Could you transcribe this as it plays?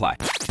Apply.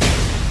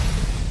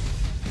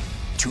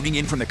 Tuning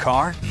in from the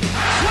car? Flips it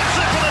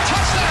for the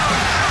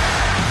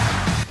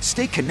touchdown!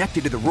 Stay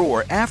connected to the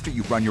Roar after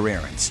you run your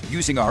errands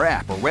using our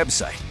app or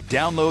website.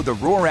 Download the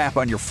Roar app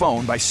on your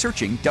phone by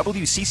searching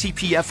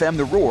WCCP-FM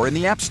The Roar in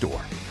the App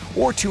Store.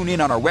 Or tune in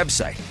on our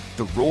website,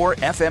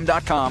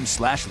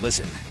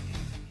 theroarfm.com/listen.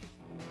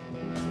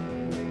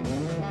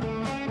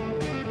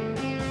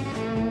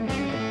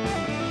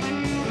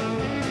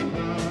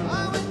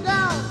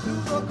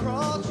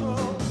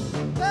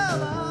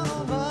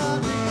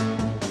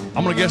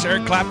 I'm going to guess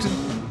Eric Clapton.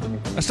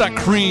 That's not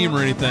Cream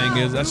or anything,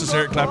 is that's just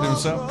Eric Clapton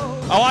himself.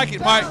 I like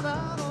it, Mike.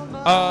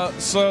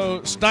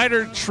 So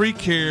Snyder Tree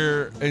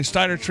Care and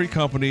Snyder Tree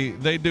Company,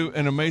 they do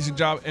an amazing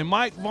job. And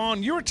Mike,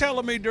 Vaughan, you were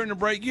telling me during the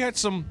break you had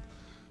some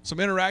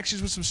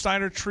interactions with some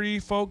Snyder Tree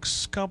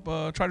folks, Company.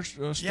 I got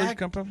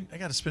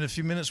to spend a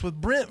few minutes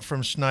with Brent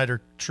from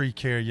Snyder Tree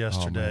Care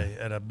yesterday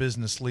at a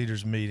business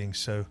leaders meeting.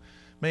 So,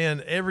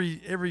 man,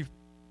 every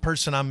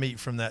person I meet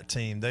from that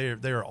team, they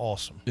are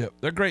awesome. Yep,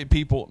 they're great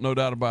people, no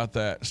doubt about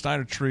that.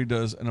 Snyder Tree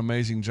does an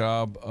amazing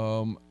job,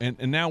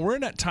 and now we're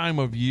in that time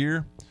of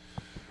year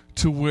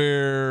to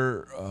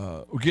where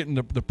we're getting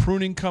the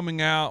pruning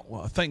coming out.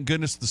 Well, thank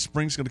goodness the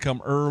spring's going to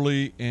come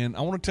early, and I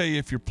want to tell you,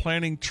 if you're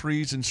planting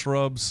trees and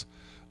shrubs,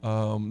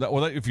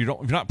 if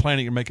you're not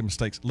planting, you're making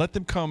mistakes. Let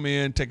them come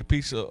in, take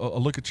a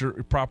look at your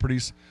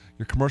properties,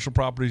 your commercial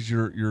properties,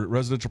 your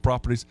residential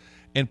properties,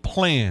 and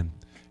plan.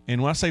 And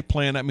when I say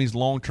plan, that means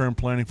long-term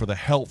planning for the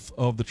health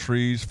of the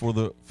trees, for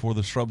the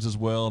shrubs as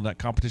well, and that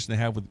competition they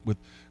have with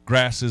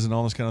grasses and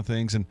all those kind of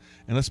things. And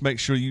let's make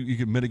sure you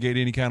can mitigate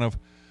any kind of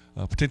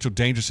potential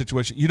dangerous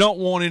situation. You don't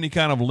want any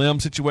kind of limb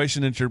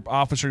situation at your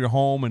office or your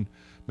home, and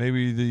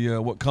maybe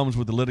what comes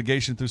with the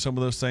litigation through some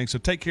of those things. So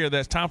take care of that.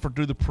 It's time to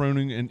do the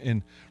pruning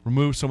and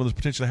remove some of the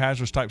potentially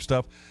hazardous type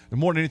stuff. And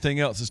more than anything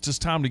else, it's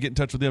just time to get in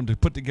touch with them to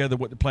put together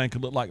what the plan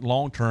could look like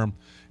long-term,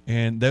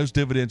 and those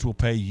dividends will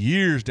pay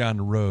years down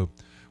the road.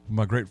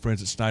 My great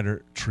friends at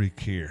Snyder Tree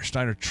Care.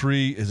 Snyder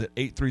Tree is at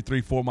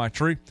 8334 My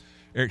Tree.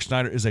 Eric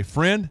Snyder is a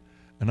friend,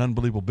 an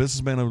unbelievable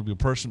businessman, an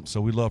unbelievable person, so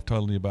we love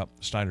telling you about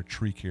Snyder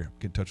Tree Care.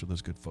 Get in touch with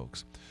those good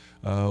folks.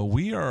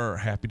 We are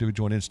happy to be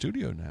joined in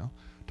studio now,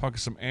 talking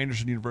some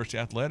Anderson University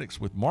athletics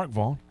with Mark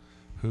Vaughan,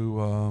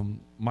 who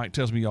Mike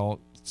tells me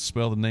y'all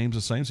spell the names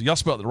the same. So y'all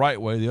spell it the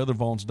right way. The other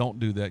Vaughns don't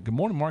do that. Good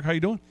morning, Mark. How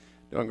you doing?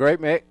 Doing great,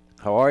 Mick.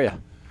 How are you?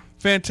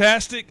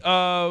 Fantastic.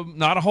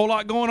 Not a whole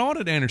lot going on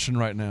at Anderson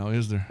right now,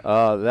 is there?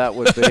 That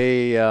would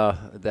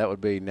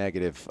be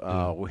negative.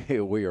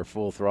 We are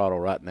full throttle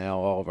right now.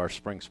 All of our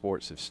spring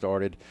sports have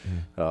started.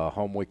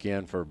 Home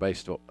weekend for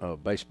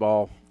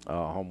baseball.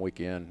 Home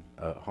weekend,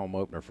 home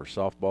opener for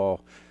softball.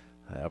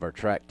 Our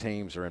track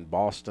teams are in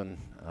Boston.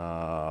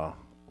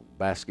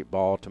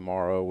 Basketball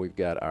tomorrow. We've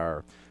got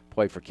our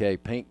Play for K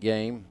Pink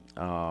game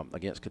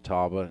against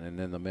Catawba, and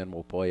then the men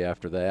will play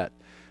after that.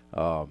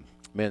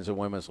 Men's and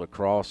women's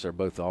lacrosse are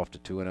both off to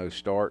 2-0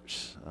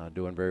 starts,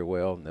 doing very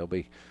well. And they'll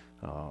be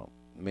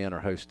men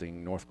are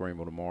hosting North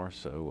Greenville tomorrow.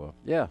 So,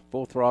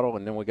 full throttle.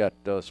 And then we got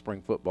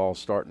spring football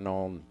starting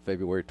on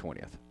February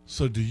 20th.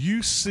 So do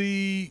you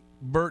see,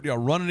 Bert, y'all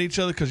running each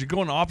other because you're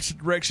going in opposite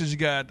directions?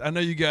 I know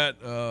you got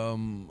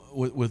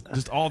with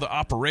just all the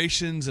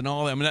operations and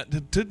all that. I mean,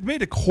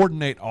 to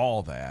coordinate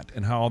all that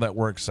and how all that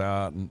works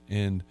out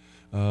and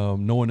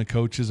knowing the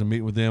coaches and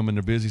meeting with them in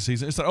their busy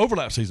season. It's an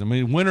overlap season. I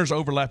mean, winter's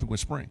overlapping with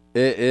spring.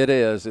 It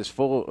is. It's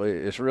full.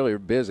 It's really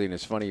busy, and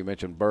it's funny you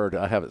mentioned Bird.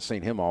 I haven't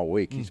seen him all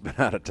week. He's been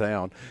out of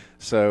town.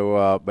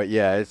 So, but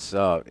yeah, it's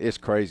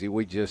crazy.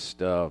 We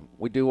just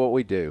we do what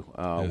we do.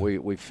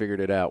 We figured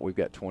it out. We've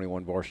got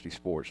 21 varsity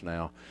sports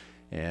now,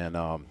 and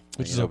how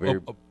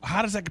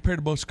does that compare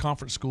to most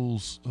conference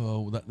schools?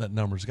 That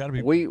number has got to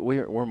be.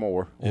 We're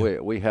more.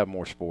 Yeah. We have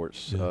more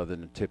sports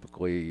than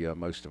typically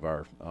most of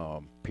our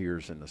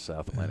peers in the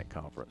South Atlantic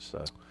Conference.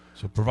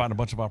 So providing a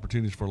bunch of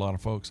opportunities for a lot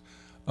of folks.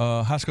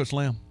 How's Coach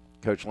Lamb?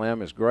 Coach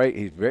Lamb is great.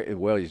 He's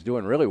He's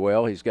doing really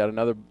well. He's got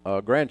another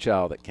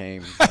grandchild that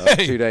came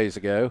 2 days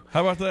ago.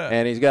 How about that?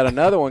 And he's got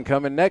another one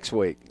coming next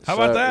week. How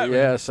about that?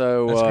 Yeah. Man?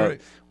 So that's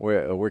great.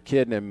 we're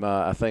kidding him.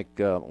 I think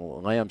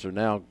Lambs are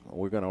now.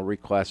 We're going to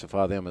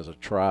reclassify them as a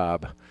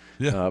tribe.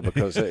 Yeah.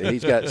 Because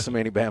he's got so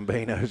many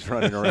Bambinos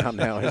running around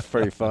now. It's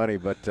pretty funny.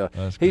 But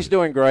he's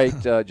doing great.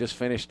 Just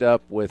finished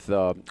up with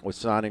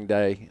signing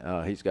day.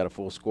 He's got a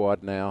full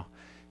squad now.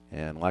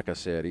 And like I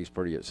said, he's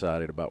pretty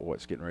excited about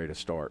what's getting ready to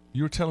start.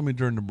 You were telling me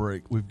during the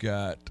break we've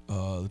got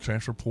the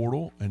transfer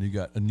portal, and you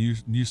got a new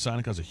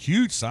signing class, a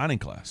huge signing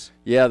class.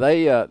 Yeah,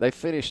 they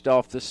finished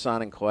off this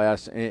signing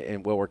class,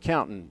 and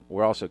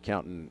we're also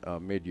counting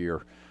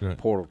mid-year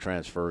portal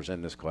transfers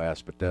in this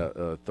class. But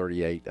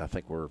 38, I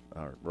think our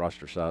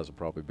roster size will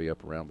probably be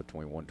up around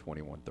between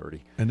 120 and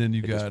 130. And then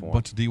you got a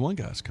bunch of D1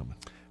 guys coming.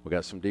 We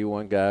got some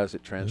D1 guys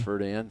that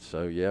transferred in,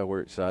 so yeah,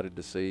 we're excited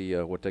to see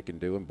what they can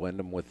do and blend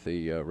them with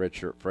the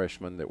redshirt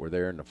freshmen that were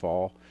there in the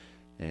fall,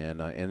 and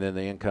then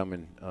the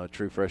incoming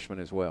true freshmen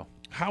as well.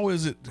 How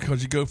is it,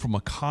 because you go from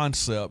a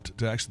concept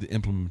to actually the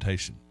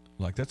implementation?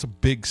 Like, that's a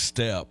big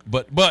step,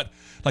 but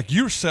like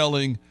you're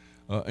selling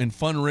and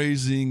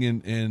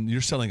fundraising, and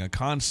you're selling a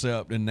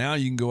concept, and now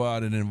you can go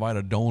out and invite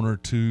a donor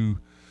to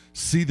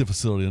see the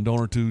facility, a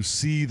donor to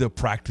see the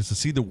practice, to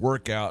see the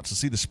workouts, to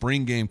see the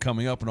spring game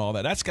coming up and all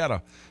that. It's got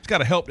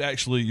to help.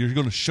 Actually, you're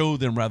going to show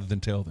them rather than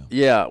tell them.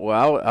 Yeah,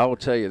 well, I will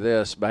tell you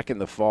this. Back in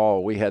the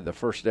fall, we had the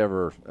first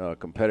ever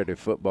competitive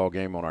football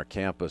game on our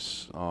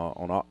campus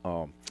on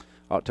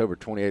October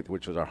 28th,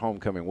 which was our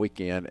homecoming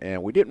weekend,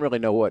 and we didn't really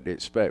know what to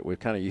expect. We were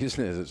kind of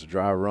using it as a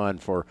dry run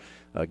for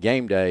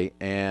game day,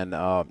 and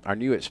our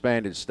new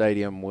expanded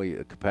stadium,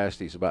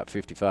 capacity is about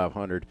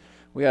 5,500.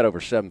 We had over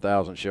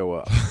 7,000 show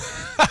up.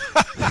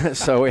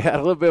 So we had a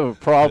little bit of a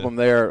problem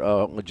there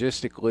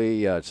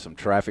logistically, some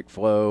traffic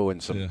flow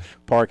and some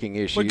parking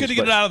issues. But good to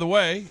get it out of the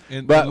way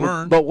and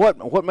learn. But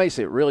what makes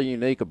it really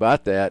unique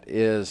about that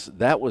is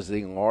that was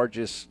the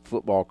largest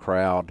football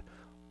crowd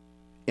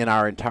in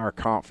our entire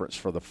conference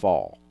for the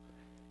fall.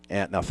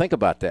 And now think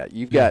about that.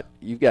 You've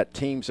got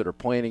teams that are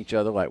playing each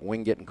other like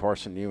Wknd and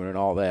Carson Newman and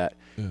all that.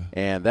 Yeah.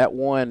 And that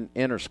one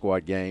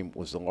inter-squad game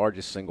was the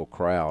largest single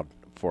crowd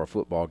for a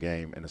football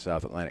game in the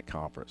South Atlantic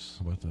Conference.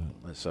 How about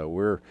that? And so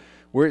we're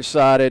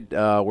excited.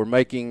 We're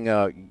making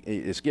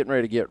it's getting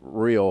ready to get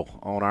real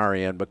on our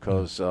end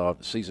because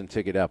season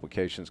ticket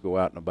applications go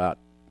out in about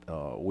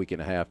a week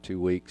and a half, 2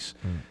 weeks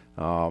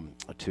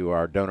to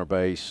our donor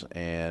base,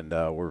 and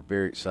we're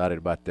very excited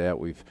about that.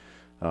 We've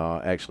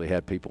actually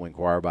had people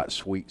inquire about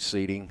suite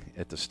seating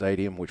at the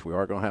stadium, which we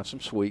are going to have some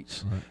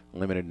suites,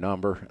 limited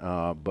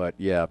number. But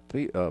yeah,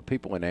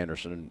 people in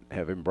Anderson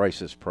have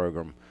embraced this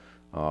program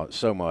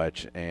so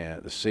much,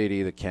 and the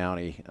city, the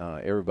county,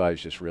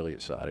 everybody's just really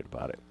excited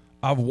about it.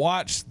 I've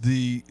watched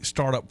the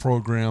startup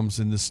programs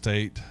in the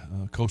state.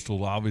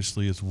 Coastal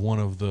obviously is one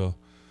of the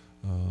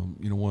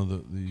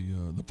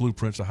the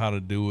blueprints of how to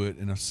do it,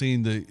 and I've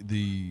seen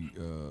the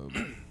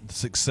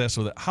success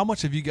of that. How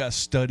much have you guys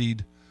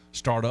studied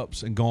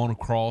startups and gone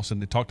across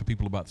and talked to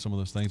people about some of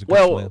those things?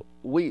 Well,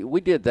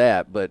 we did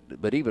that, but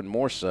even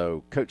more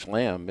so, Coach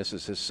Lamb, this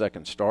is his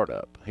second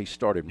startup. He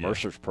started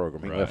Mercer's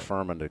program. He left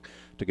Furman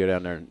to go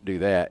down there and do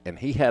that, and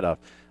he had a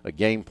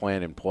game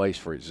plan in place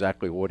for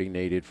exactly what he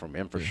needed from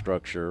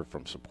infrastructure,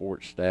 from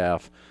support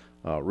staff,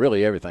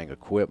 really everything,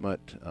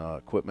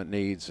 equipment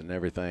needs and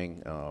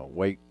everything,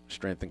 weight,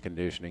 strength and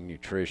conditioning,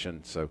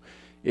 nutrition. So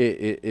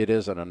it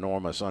is an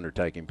enormous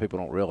undertaking. People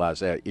don't realize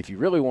that. If you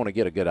really want to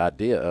get a good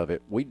idea of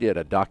it, we did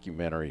a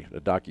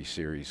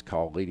docuseries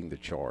called Leading the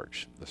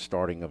Charge, the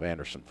starting of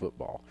Anderson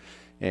football.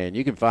 And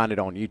you can find it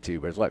on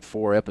YouTube. There's like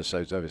 4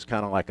 episodes of it. It's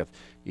kind of like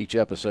each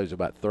episode's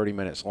about 30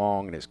 minutes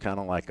long, and it's kind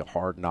of like a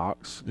Hard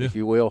Knocks, if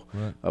you will,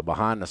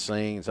 behind the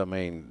scenes. I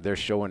mean, they're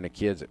showing the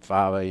kids at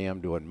 5 a.m.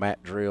 doing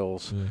mat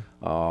drills,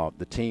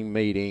 the team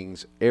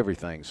meetings,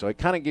 everything. So it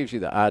kind of gives you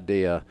the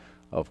idea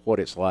of what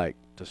it's like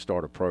to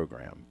start a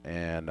program.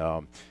 And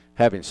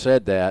having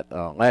said that,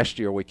 last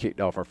year we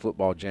kicked off our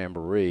football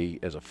jamboree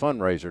as a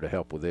fundraiser to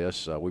help with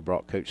this. We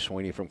brought Coach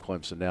Sweeney from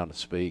Clemson down to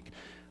speak.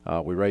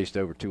 We raised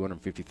over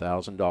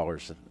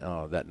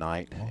 $250,000 that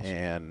night. Awesome.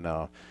 And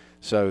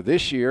so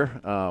this year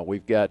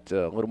we've got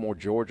a little more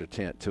Georgia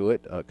tint to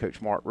it.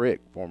 Coach Mark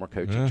Rick, former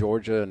coach of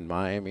Georgia and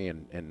Miami,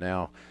 and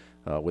now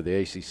with the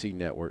ACC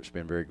network, has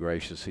been very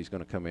gracious. He's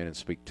going to come in and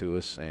speak to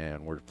us,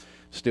 and we're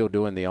still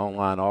doing the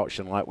online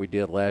auction like we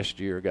did last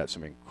year. Got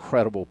some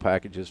incredible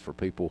packages for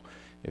people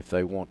if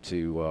they want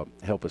to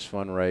help us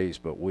fundraise.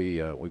 But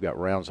we've got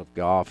rounds of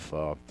golf.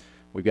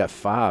 We've got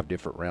 5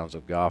 different rounds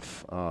of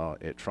golf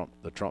at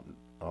the Trump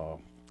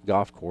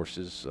golf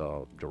courses,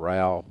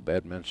 Doral,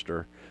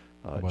 Bedminster,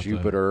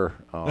 Jupiter,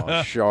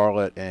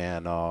 Charlotte,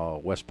 and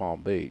West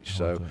Palm Beach.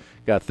 So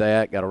got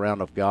that. Got a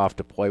round of golf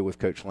to play with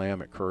Coach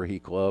Lamb at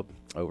Currahee Club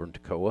over in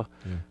Toccoa.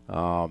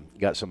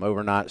 Got some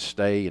overnight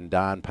stay and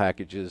dine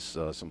packages,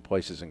 some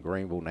places in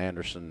Greenville and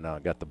Anderson.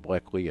 Got the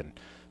Bleckley and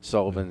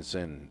Sullivan's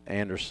in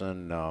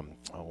Anderson.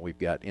 We've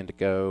got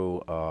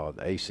Indigo,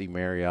 the AC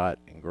Marriott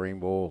in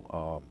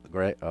Greenville,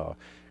 the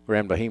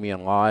Grand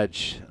Bohemian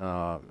Lodge,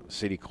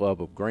 City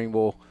Club of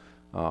Greenville.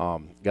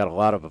 Got a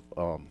lot of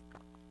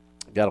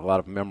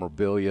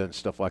memorabilia and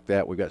stuff like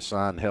that. We got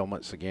signed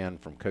helmets again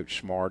from Coach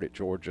Smart at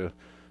Georgia,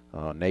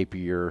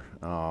 Napier,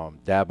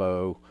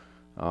 Dabo,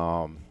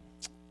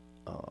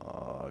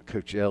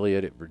 Coach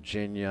Elliott at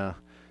Virginia.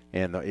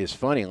 And it's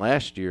funny,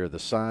 last year the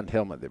signed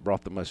helmet that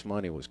brought the most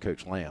money was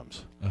Coach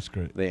Lamb's. That's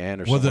great. The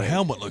Anderson. Well, the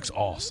helmet looks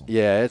awesome.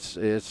 Yeah, it's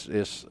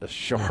a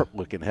sharp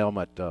looking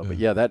helmet. But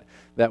yeah,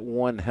 that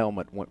one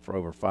helmet went for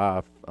over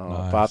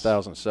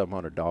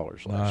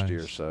 $5,700 last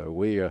year. So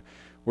we're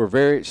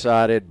very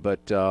excited.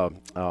 But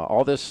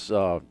all this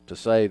to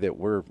say that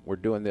we're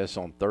doing this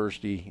on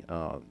Thursday,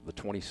 the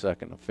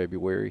 22nd of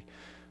February.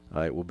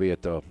 It will be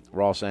at the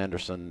Ross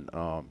Anderson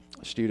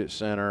Student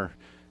Center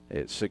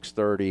at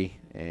 6:30,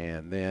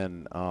 and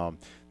then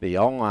the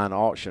online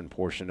auction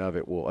portion of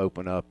it will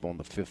open up on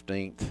the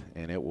 15th,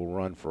 and it will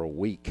run for a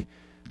week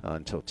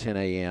until 10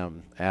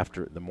 a.m.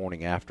 the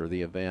morning after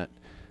the event.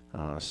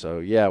 So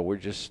yeah, we're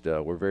just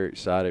we're very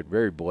excited,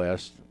 very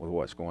blessed with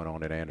what's going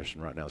on at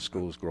Anderson right now. The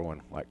school's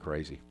growing like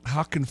crazy.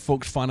 How can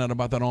folks find out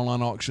about that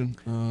online auction?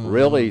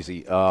 Real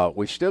easy.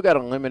 We've still got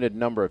a limited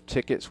number of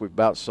tickets. We've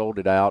about sold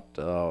it out.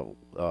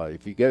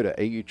 If you go to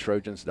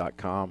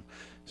autrojans.com,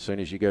 as soon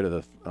as you go to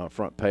the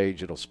front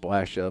page, it'll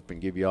splash up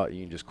and give you all.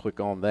 You can just click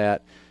on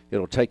that.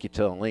 It'll take you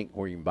to a link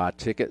where you can buy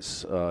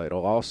tickets.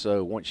 It'll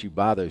also, once you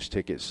buy those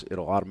tickets,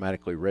 it'll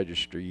automatically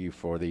register you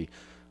for the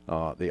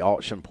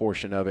auction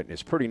portion of it. And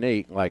it's pretty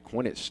neat. Like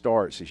when it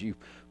starts, as you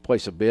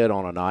place a bid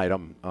on an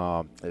item,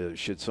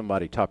 should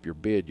somebody top your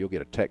bid, you'll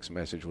get a text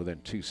message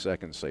within 2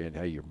 seconds saying,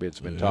 hey, your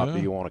bid's been topped. Do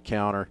you want a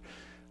counter?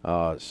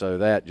 So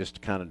that just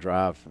to kind of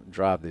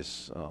drive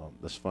this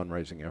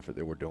fundraising effort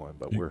that we're doing.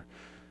 But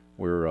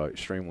we're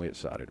extremely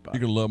excited about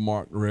it. You're going to love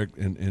Mark Rick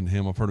and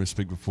him. I've heard him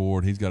speak before,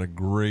 and he's got a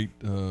great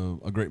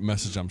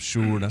message, I'm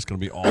sure. That's going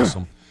to be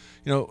awesome.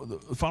 You know,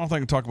 the final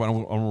thing to talk about, I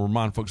want to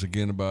remind folks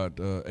again about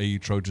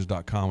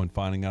autrojans.com and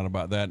finding out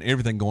about that and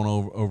everything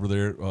going over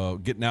there,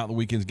 getting out on the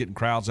weekends, getting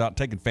crowds out,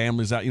 taking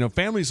families out. You know,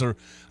 families are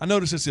 – I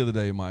noticed this the other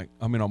day, Mark.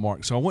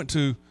 So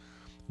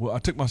I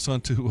took my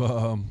son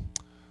to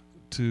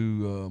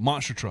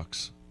Monster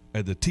Trucks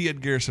at the T.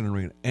 Ed Garrison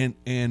Arena,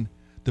 and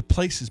the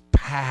place is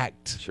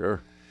packed.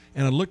 Sure.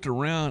 And I looked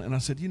around, and I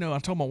said, I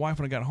told my wife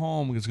when I got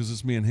home, because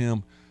it's me and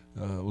him,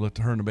 we left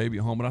her and the baby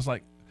at home, but I was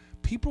like,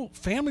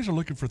 families are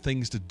looking for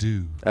things to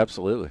do.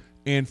 Absolutely.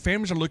 And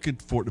families are looking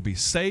for it to be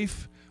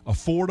safe,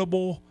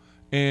 affordable,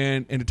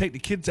 and to take the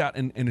kids out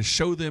and to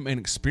show them an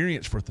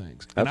experience for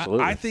things.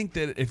 Absolutely. And I think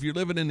that if you're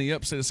living in the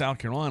upstate of South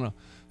Carolina,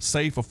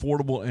 safe,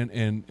 affordable,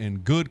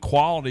 and good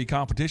quality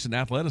competition,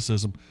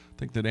 athleticism, I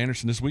think that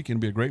Anderson this weekend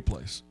would be a great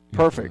place.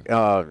 Perfect.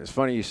 It's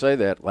funny you say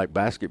that. Like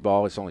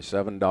basketball, it's only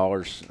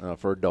 $7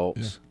 for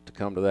adults to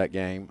come to that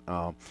game.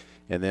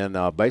 And then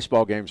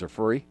baseball games are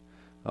free.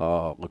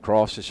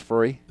 Lacrosse is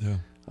free. Yeah.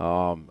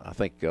 I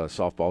think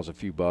softball's a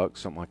few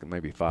bucks, something like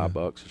maybe $5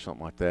 or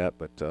something like that.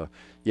 But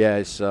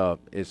it's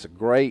a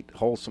great,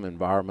 wholesome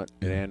environment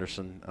at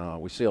Anderson.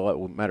 We see a lot.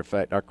 Matter of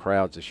fact, our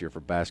crowds this year for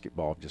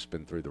basketball have just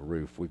been through the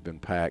roof. We've been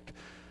packed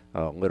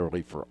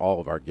literally for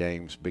all of our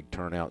games, big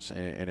turnouts,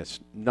 and it's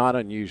not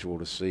unusual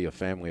to see a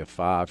family of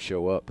 5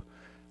 show up.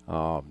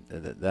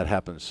 That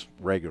happens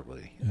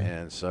regularly,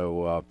 and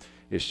so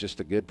it's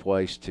just a good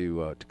place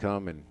to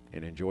come and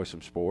enjoy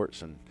some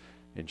sports and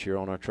cheer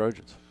on our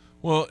Trojans.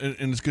 Well, and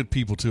it's good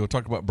people, too. I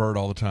talk about Bird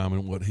all the time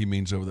and what he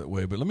means over that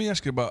way. But let me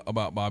ask you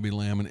about Bobby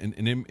Lamb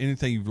and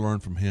anything you've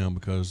learned from him,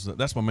 because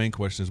that's my main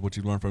question is what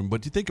you've learned from him.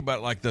 But you think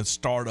about, like, the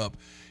startup.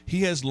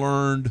 He has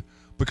learned,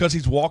 because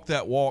he's walked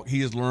that walk,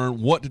 he has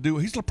learned what to do.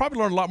 He's probably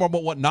learned a lot more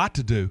about what not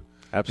to do.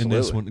 Absolutely.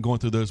 In this one, going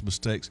through those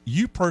mistakes.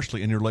 You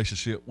personally, in your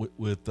relationship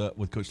with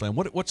Coach Lamb,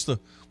 what's the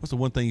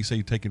one thing you say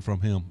you're taking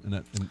from him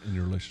in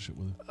your relationship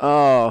with him?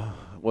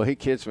 Well, he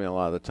kids me a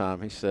lot of the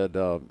time. He said,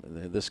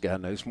 "This guy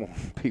knows more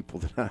people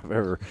than I've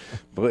ever."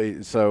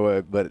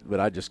 So, but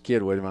I just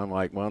kid with him. I'm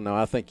like, "Well, no,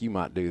 I think you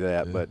might do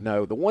that." Yeah. But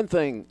no, the one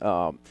thing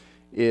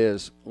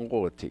is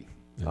loyalty.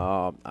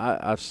 Yeah.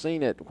 I've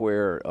seen it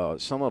where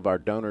some of our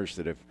donors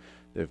that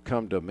have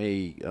come to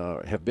me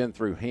have been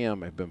through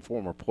him, have been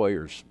former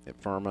players at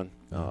Furman,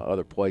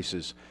 other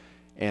places,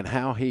 and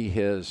how he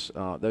has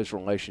those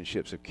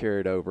relationships have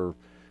carried over.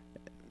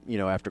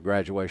 After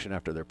graduation,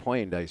 after their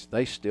playing days,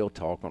 they still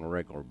talk on a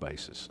regular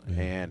basis. Mm-hmm.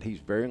 And he's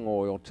very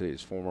loyal to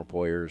his former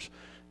players.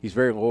 He's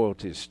very loyal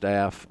to his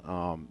staff.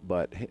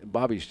 But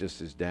Bobby's just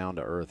as down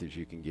to earth as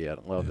you can get.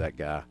 I love that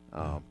guy.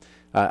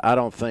 I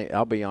don't think,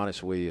 I'll be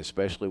honest with you,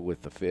 especially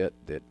with the fit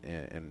that,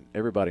 and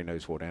everybody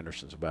knows what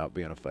Anderson's about,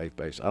 being a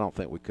faith-based. I don't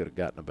think we could have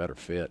gotten a better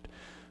fit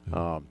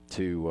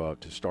to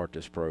start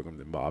this program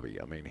than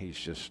Bobby. I mean, he's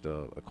just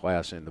a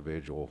class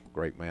individual,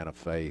 great man of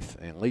faith,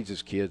 and leads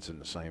his kids in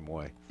the same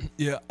way.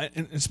 Yeah,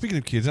 and speaking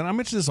of kids, and I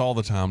mention this all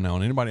the time now,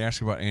 and anybody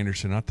asks about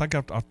Anderson, I think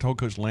I've told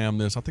Coach Lamb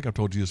this. I think I've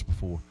told you this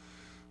before.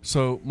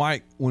 So,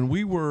 Mike, when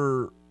we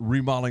were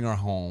remodeling our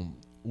home,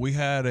 we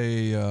had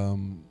a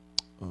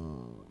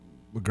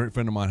great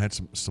friend of mine had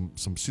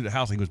some student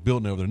housing he was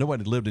building over there.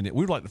 Nobody lived in it.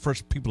 We were like the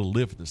first people to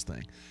live in this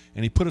thing,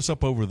 and he put us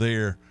up over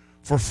there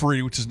for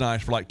free, which is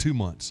nice, for like 2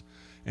 months.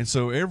 And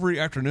so every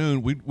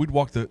afternoon we'd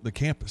walk the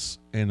campus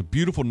and the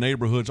beautiful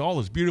neighborhoods, all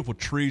those beautiful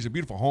trees, the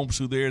beautiful homes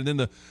through there, and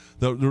then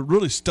the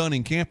really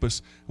stunning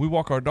campus. We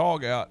walk our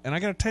dog out, and I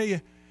got to tell you,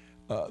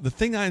 the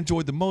thing I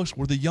enjoyed the most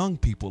were the young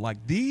people.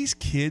 Like, these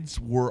kids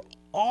were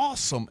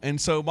awesome. And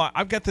so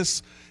I've got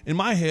this in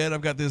my head.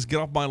 I've got this get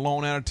off my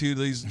lawn attitude.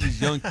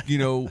 These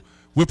young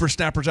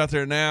whippersnappers out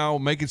there now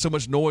making so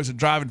much noise and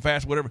driving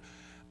fast, whatever.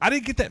 I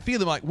didn't get that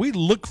feeling. Like, we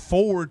look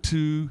forward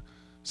to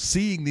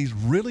seeing these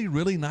really,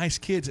 really nice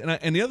kids.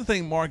 And the other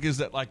thing, Mark, is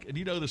that, like, and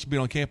you know this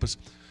being on campus,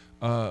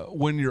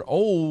 when you're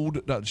old,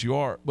 not that you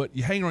are, but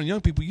you hang around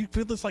young people, you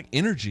feel this like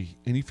energy,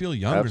 and you feel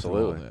younger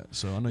through all that.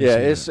 So I know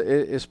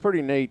it's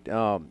pretty neat.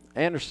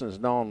 Anderson's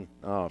known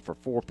for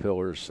 4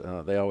 pillars.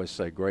 They always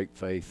say great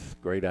faith,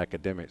 great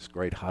academics,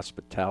 great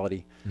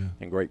hospitality,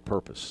 and great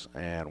purpose.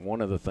 And one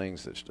of the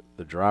things that's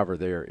the driver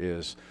there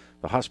is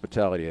the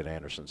hospitality at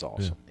Anderson's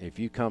awesome. Yeah. If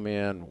you come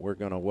in, we're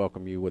going to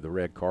welcome you with a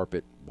red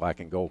carpet, black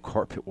and gold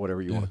carpet,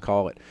 whatever you want to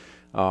call it.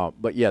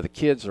 But yeah, the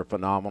kids are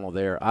phenomenal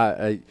there.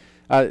 I'm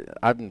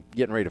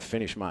getting ready to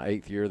finish my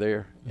 8th year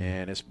there,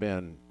 and it's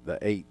been the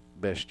 8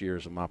 best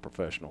years of my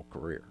professional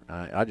career.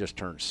 I just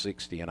turned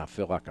 60, and I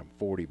feel like I'm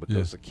 40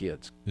 because the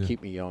kids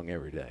keep me young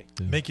every day.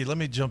 Yeah. Mickey, let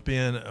me jump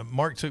in.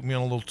 Mark took me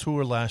on a little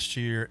tour last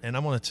year, and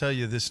I'm going to tell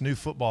you this new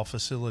football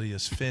facility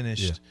is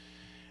finished. Yeah.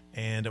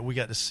 And we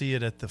got to see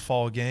it at the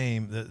fall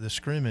game, the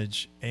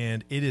scrimmage,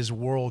 and it is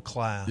world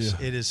class. Yeah.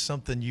 It is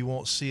something you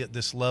won't see at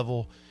this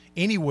level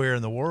anywhere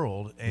in the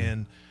world.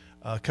 And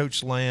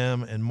Coach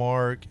Lamb and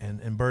Mark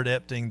and Bert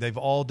Epting, they've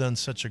all done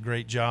such a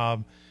great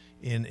job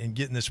in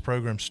getting this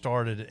program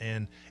started.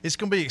 And it's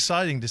going to be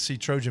exciting to see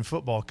Trojan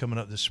football coming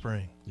up this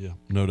spring. Yeah,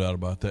 no doubt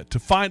about that. To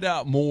find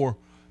out more,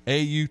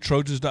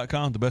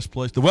 autrojans.com, the best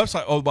place. The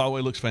website, oh, by the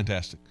way, looks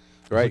fantastic.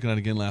 I was looking at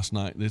it again last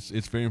night.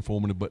 It's very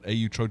informative, but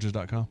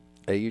autrojans.com.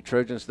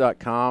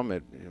 autrojans.com.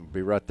 It'll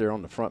be right there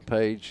on the front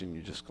page, and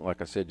you just,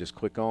 like I said, just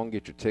click on,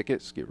 get your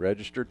tickets, get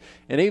registered.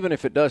 And even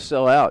if it does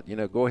sell out,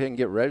 go ahead and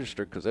get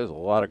registered because there's a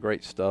lot of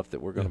great stuff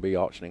that we're going to be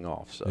auctioning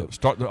off. So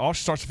the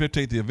auction starts the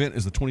 15th. The event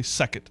is the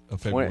 22nd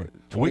of February.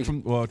 2 weeks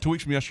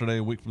from yesterday,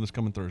 a week from this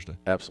coming Thursday.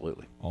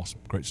 Absolutely. Awesome.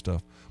 Great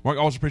stuff. Mark,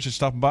 always appreciate you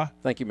stopping by.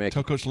 Thank you, Mickey.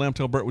 Tell Coach Lamb,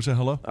 tell Bert we said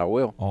hello. I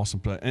will.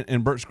 Awesome.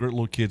 And Bert's great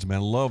little kids, man.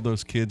 I love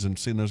those kids and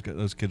seeing those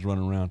kids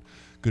running around.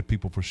 Good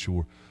people for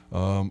sure.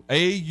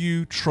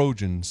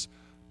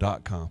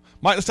 autrojans.com.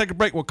 Mike, let's take a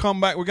break. We'll come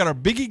back. We got our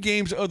Biggie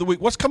games of the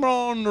week. What's coming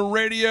on the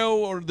radio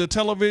or the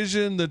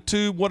television, the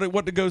tube,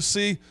 what to go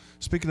see?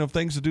 Speaking of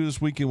things to do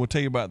this weekend, we'll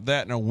tell you about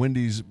that and our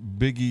Wendy's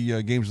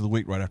Biggie games of the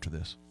week right after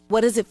this.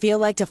 What does it feel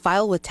like to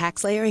file with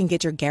TaxSlayer and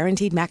get your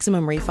guaranteed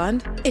maximum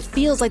refund? It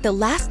feels like the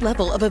last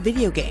level of a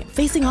video game,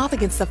 facing off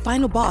against the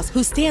final boss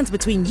who stands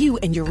between you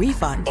and your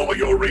refund. All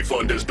your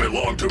refunds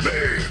belong to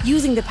me.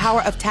 Using the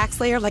power of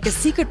TaxSlayer like a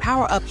secret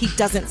power-up he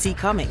doesn't see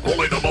coming.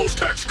 Only the most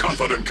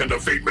tax-confident can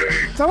defeat me.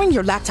 Throwing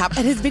your laptop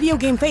at his video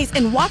game face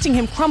and watching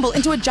him crumble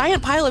into a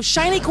giant pile of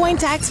shiny coin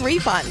tax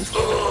refunds.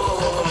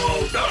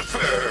 Oh, not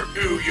fair.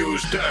 You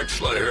use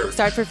TaxSlayer.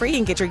 Start for free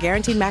and get your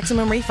guaranteed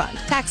maximum refund.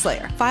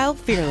 TaxSlayer. File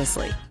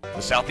fearlessly. The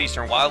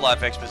Southeastern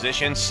Wildlife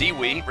Exposition,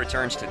 SeaWee,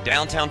 returns to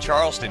downtown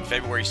Charleston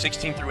February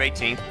 16th through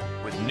 18th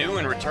with new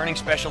and returning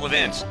special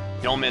events.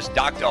 Don't miss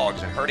Dock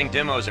Dogs and herding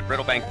demos at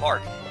Brittlebank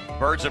Park,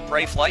 Birds of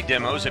Prey flight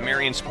demos at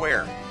Marion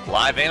Square,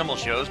 live animal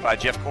shows by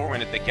Jeff Corwin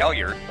at the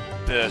Galliard,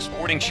 the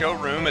sporting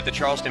showroom at the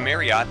Charleston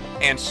Marriott,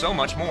 and so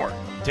much more.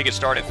 Tickets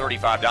start at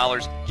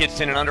 $35. Kids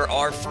 10 and under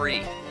are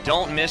free.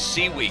 Don't miss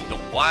SeaWee, the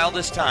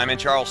wildest time in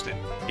Charleston.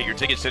 Get your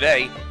tickets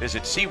today.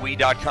 Visit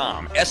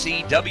SeaWee.com,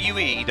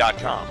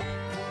 SEWE.com.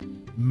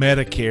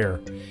 Medicare.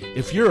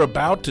 If you're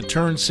about to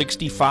turn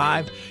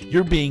 65,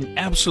 you're being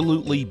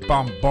absolutely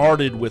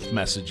bombarded with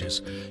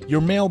messages. Your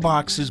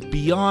mailbox is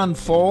beyond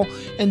full,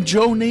 and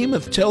Joe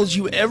Namath tells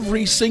you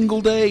every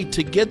single day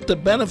to get the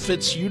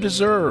benefits you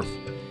deserve.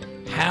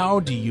 How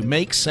do you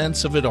make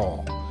sense of it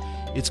all?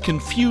 It's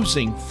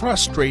confusing,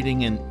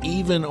 frustrating, and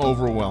even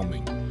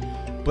overwhelming.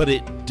 But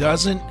it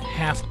doesn't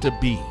have to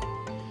be.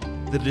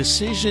 The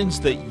decisions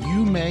that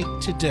you make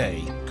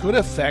today could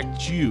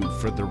affect you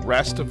for the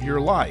rest of your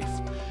life.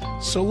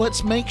 So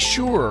let's make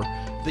sure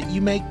that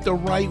you make the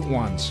right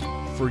ones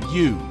for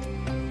you.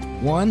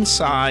 One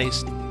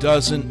size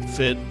doesn't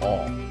fit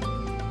all.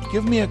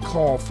 Give me a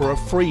call for a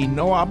free,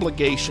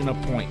 no-obligation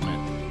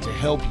appointment to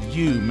help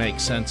you make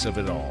sense of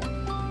it all.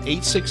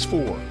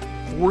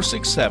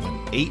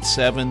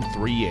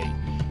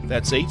 864-467-8738.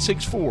 That's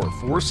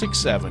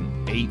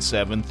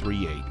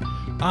 864-467-8738.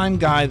 I'm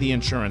Guy, the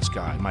insurance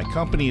guy. My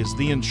company is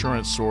The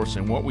Insurance Source,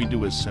 and what we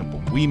do is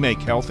simple. We make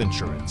health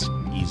insurance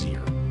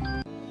easier.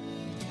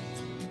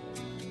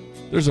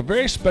 There's a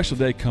very special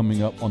day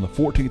coming up on the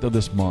 14th of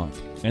this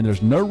month, and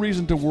there's no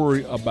reason to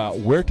worry about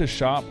where to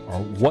shop or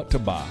what to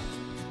buy.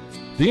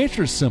 The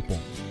answer is simple.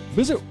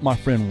 Visit my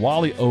friend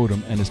Wally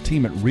Odom and his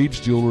team at Reed's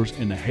Jewelers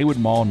in the Haywood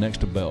Mall next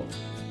to Belk.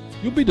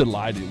 You'll be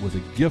delighted with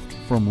a gift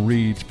from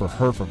Reed's for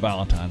her for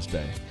Valentine's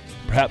Day.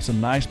 Perhaps a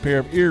nice pair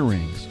of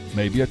earrings,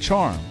 maybe a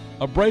charm,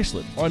 a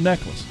bracelet, or a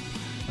necklace.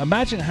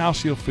 Imagine how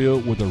she'll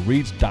feel with a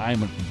Reed's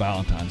diamond for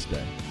Valentine's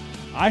Day.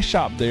 I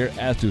shop there,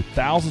 as do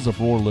thousands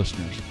of Roar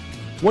listeners.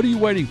 What are you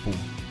waiting for?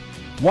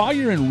 While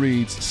you're in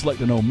Reed's,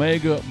 select an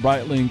Omega,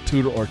 Breitling,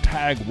 Tudor, or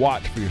Tag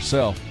watch for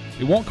yourself.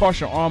 It won't cost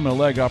your arm and a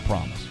leg, I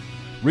promise.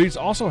 Reed's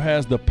also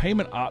has the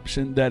payment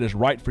option that is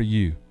right for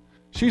you.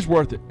 She's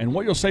worth it, and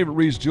what you'll save at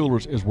Reed's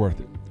Jewelers is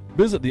worth it.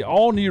 Visit the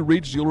all-new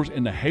Reed's Jewelers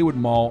in the Haywood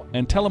Mall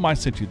and tell them I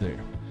sent you there.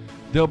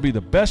 There'll be the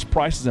best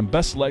prices and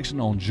best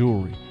selection on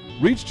jewelry.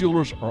 Reed's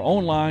Jewelers are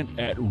online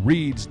at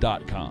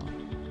reeds.com.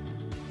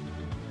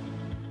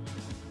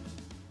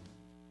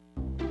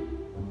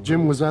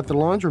 Jim was at the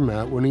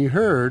laundromat when he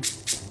heard.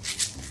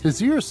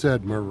 His ear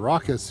said,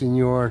 "Maraca,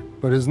 senor,"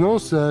 but his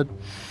nose said,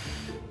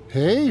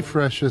 "Hey,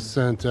 freshest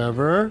scent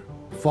ever."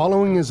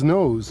 Following his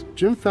nose,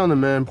 Jim found a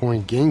man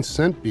pouring Gain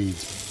scent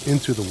beads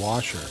into the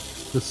washer.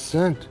 The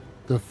scent,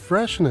 the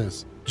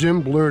freshness.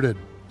 Jim blurted,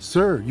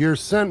 Sir, your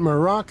scent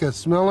maracas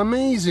smell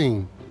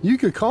amazing. You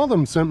could call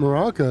them scent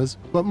maracas,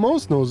 but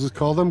most noses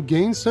call them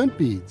Gain Scent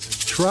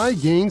Beads. Try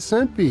Gain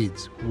Scent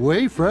Beads.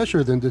 Way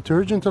fresher than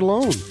detergent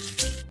alone.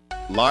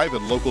 Live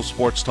and local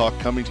sports talk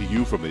coming to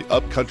you from the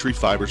Upcountry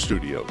Fiber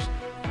Studios.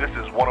 This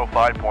is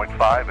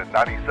 105.5 and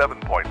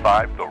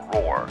 97.5 The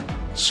Roar.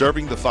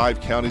 Serving the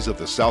 5 counties of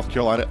the South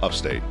Carolina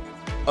upstate.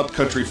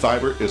 Upcountry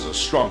Fiber is a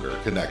stronger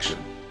connection.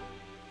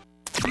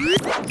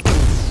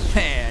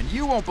 Man,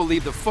 you won't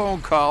believe the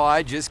phone call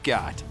I just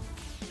got.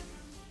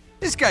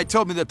 This guy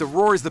told me that The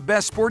Roar is the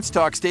best sports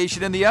talk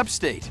station in the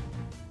upstate.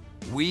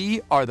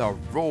 We are The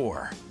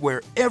Roar,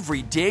 where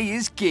every day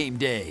is game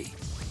day.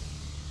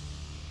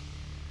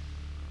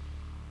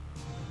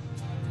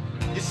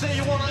 You say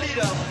you want a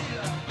leader,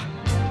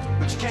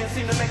 but you can't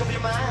seem to make up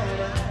your mind.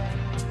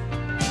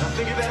 I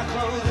think you better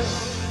close it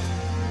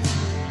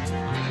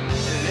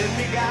and let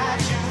me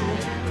guide you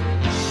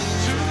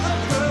to the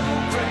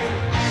purple rain.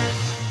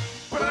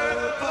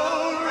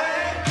 Purple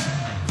rain,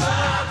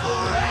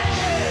 purple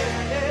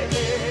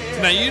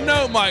rain. Now, you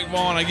know, Mike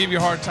Vaughan, I give you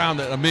a hard time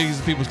that millions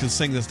of people can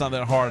sing this, not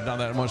that hard, not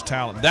that much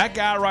talent. That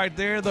guy right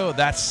there, though,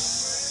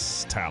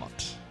 that's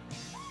talent.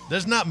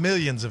 There's not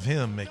millions of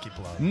him, Mickey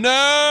Plug.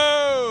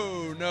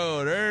 No,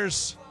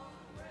 there's,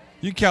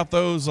 you count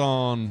those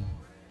on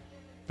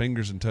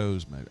fingers and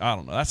toes, maybe. I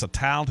don't know. That's a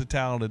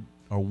talented,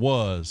 or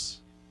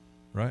was,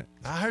 right?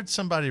 I heard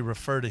somebody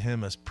refer to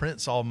him as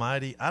Prince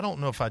Almighty. I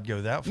don't know if I'd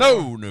go that far.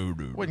 No.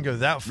 Wouldn't go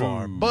that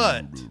far,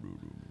 but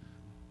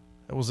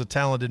it was a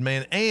talented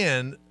man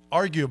and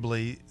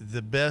arguably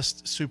the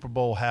best Super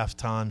Bowl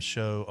halftime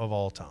show of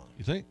all time.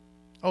 You think?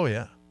 Oh,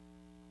 yeah.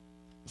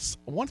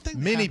 One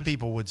thing. Many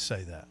people would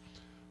say that.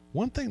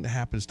 One thing that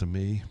happens to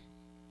me,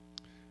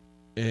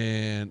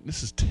 and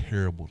this is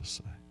terrible to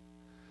say,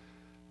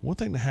 one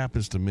thing that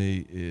happens to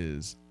me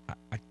is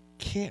I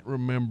can't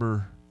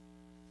remember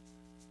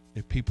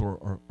if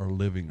people are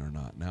living or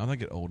not. Now, I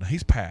get old.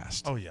 He's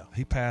passed. Oh, yeah.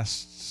 He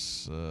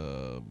passed,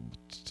 I'm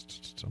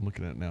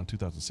looking at it now,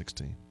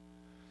 2016.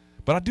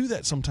 But I do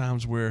that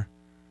sometimes where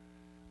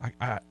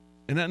and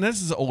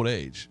this is old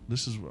age.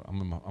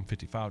 I'm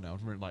 55 now.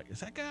 I'm like, is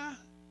that guy?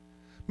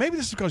 Maybe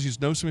this is because you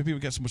know so many people,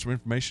 get so much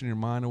information in your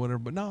mind or whatever.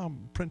 But no,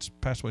 Prince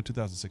passed away in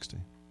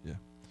 2016. Yeah.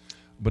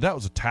 But that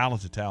was a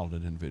talented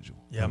individual.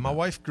 Yeah, my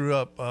wife grew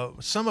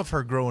up, some of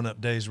her growing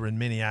up days were in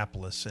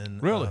Minneapolis.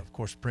 And, really? Of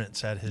course,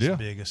 Prince had his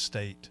big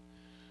estate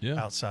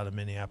outside of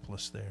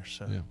Minneapolis there.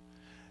 So, yeah.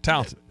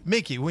 Talented.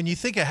 Mickey, when you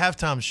think of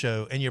halftime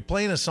show and you're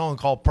playing a song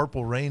called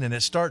Purple Rain and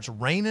it starts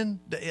raining,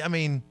 I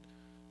mean,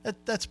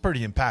 that's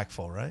pretty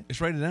impactful, right? It's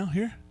raining now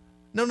here?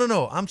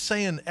 No. I'm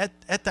saying at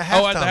the halftime show.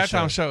 Oh, at the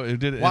halftime show.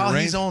 While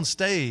he's on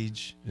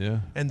stage.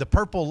 Yeah. And the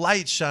purple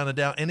lights shining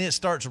down and it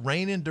starts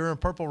raining during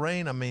Purple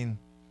Rain. I mean,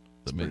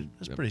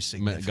 it's pretty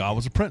significant. God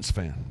was a Prince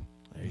fan.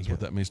 That's what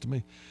that means to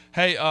me.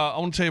 Hey, I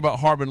want to tell you about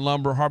Harbin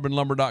Lumber,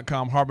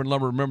 harbinlumber.com. Harbin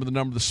Lumber, remember the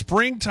number. The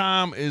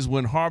springtime is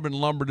when Harbin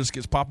Lumber just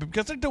gets popping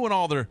because they're doing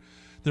all their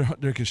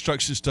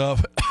construction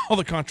stuff. All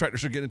the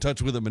contractors are getting in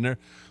touch with them, and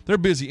they're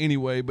busy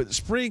anyway. But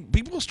spring,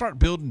 people start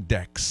building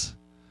decks,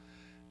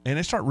 and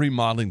they start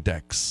remodeling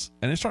decks,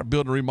 and they start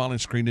building and remodeling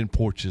screened-in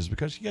porches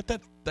because you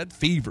get that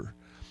fever.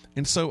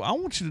 And so I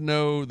want you to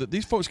know that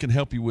these folks can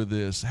help you with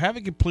this. Have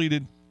it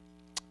completed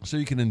so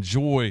you can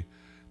enjoy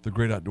the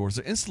great outdoors.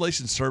 The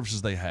installation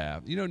services they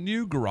have,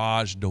 new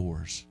garage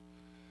doors.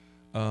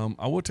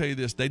 I will tell you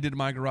this, they did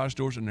my garage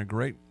doors and they're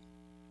great.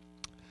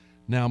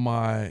 Now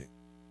my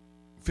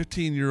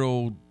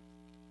 15-year-old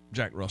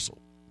Jack Russell,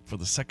 for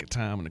the second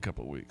time in a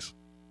couple of weeks,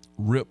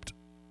 ripped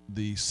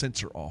the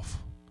sensor off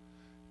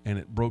and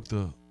it broke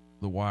the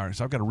wire.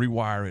 So I've got to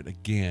rewire it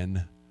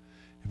again.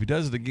 If he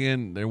does it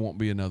again, there won't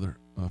be another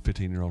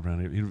 15-year-old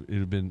around here. It would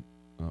have been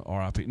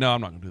RIP. No,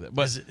 I'm not going to do that.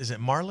 But is it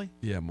Marley?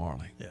 Yeah,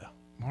 Marley. Yeah.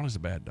 Marley's a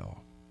bad dog.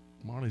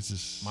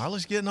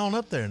 Marley's getting on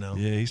up there now.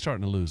 Yeah, he's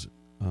starting to lose it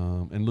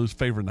and lose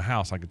favor in the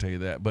house. I can tell you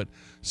that. But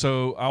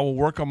so I will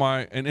work on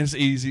and it's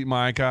easy,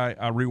 Mike. I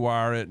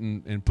rewire it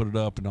and put it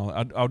up and all.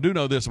 I do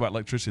know this about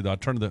electricity though. I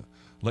turn the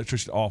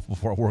electricity off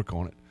before I work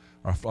on it,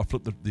 or I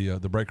flip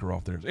the breaker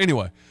off there.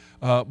 Anyway,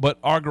 but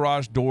our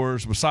garage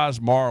doors,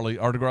 besides Marley,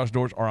 our garage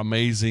doors are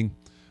amazing.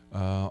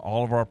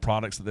 All of our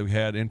products that we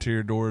had,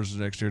 interior doors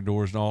and exterior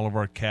doors, and all of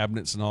our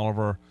cabinets and all of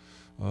our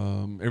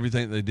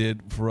everything that they did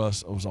for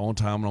us was on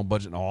time and on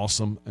budget and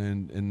awesome.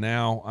 And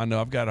now I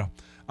know I'm gonna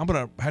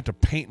have to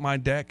paint my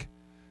deck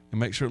and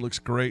make sure it looks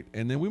great.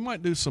 And then we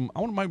might do I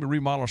want to maybe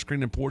remodel our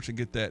screen and porch and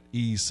get that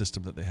ease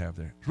system that they have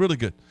there. It's really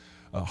good.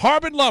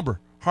 Harbin Lumber,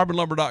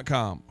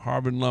 harbinlumber.com.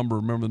 Harbin Lumber,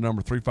 remember the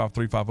number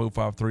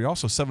 353-5053.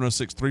 Also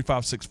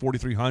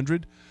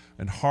 706-356-4300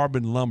 and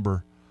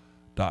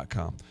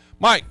harbinlumber.com.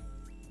 Mike,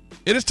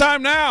 it is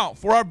time now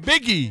for our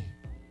Biggie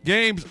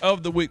Games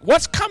of the Week.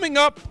 What's coming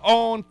up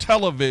on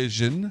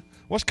television?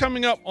 What's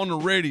coming up on the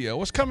radio?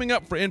 What's coming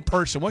up for in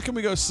person? What can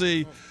we go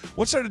see?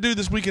 What's there to do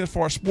this weekend as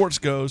far as sports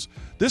goes?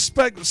 This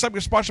segment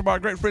is sponsored by our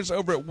great friends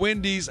over at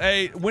Wendy's.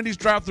 Wendy's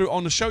drive-thru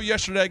on the show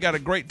yesterday. Got a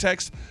great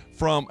text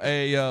from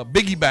a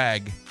Biggie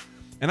bag.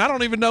 And I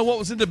don't even know what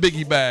was in the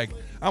Biggie bag.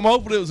 I'm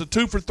hoping it was a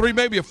 2 for $3,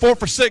 maybe a 4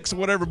 for $6 or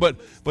whatever. But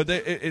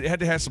it had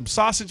to have some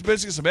sausage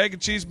biscuits, some egg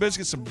and cheese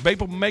biscuits, some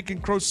maple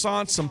bacon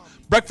croissants, some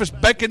breakfast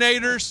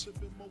baconators.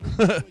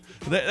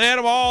 They had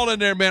them all in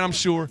there, man, I'm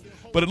sure.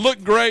 But it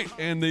looked great,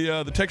 and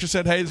the texter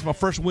said, hey, this is my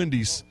first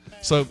Wendy's.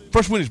 So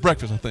first Wendy's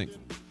breakfast, I think.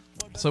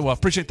 So I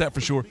appreciate that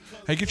for sure.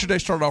 Hey, get your day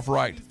started off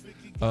right.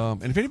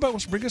 And if anybody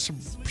wants to bring us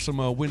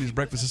some Wendy's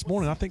breakfast this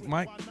morning, I think,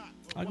 Mike,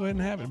 I'll go ahead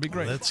and have it. It'd be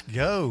great. Let's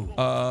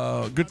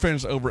go. Good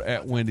friends over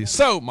at Wendy's.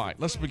 So, Mike,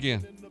 let's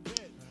begin.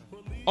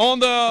 On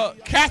the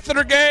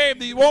catheter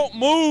game, you won't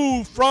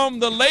move from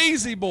the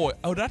Lazy Boy.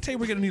 Oh, did I tell you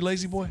we're getting a new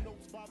Lazy Boy?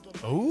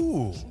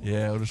 Ooh.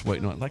 Yeah, we're just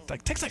waiting on it.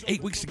 It takes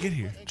 8 weeks to get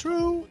here.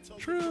 True.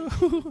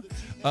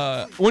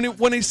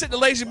 When he sit in the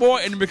Lazy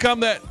Boy and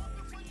become that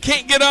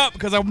can't get up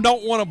because I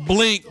don't want to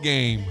blink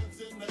game.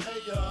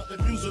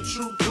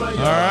 All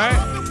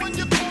right.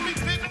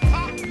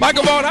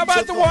 Michael Vaughan, how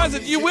about the ones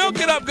that you will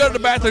get up, go to the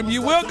bathroom,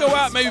 you will go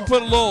out, maybe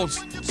put a little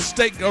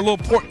steak or a little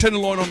pork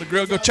tenderloin on the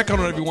grill, go check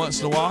on it every once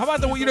in a while. How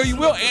about you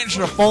will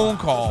answer a phone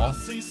call.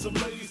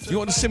 You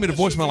want to send me the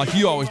voicemail like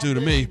you always do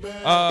to me.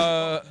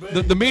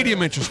 The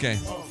medium interest game.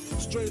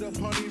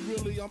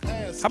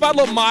 How about a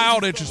little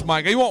mild interest,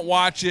 Mike? You won't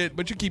watch it,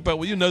 but you keep up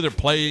with. You know they're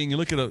playing. You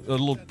look at a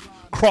little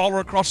crawler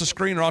across the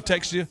screen, or I'll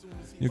text you.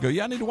 You go,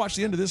 yeah, I need to watch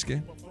the end of this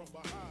game.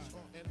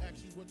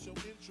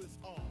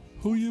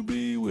 Who you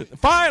be with?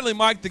 Finally,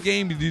 Mike, the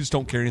game you just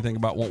don't care anything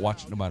about, won't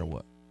watch it no matter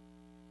what.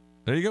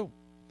 There you go.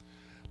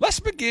 Let's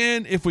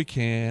begin, if we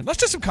can. Let's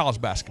do some college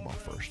basketball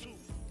first.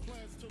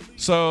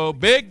 So,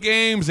 big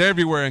games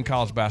everywhere in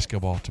college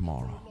basketball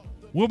tomorrow.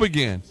 We'll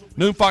begin.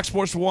 Noon Fox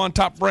Sports 1,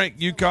 top-ranked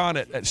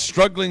Wknd at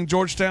struggling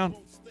Georgetown.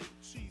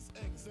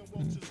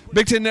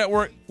 Big Ten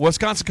Network,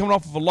 Wisconsin coming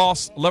off of a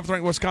loss.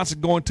 11th-ranked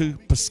Wisconsin going to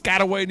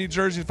Piscataway, New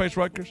Jersey to face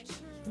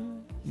Rutgers.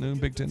 Noon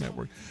Big Ten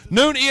Network.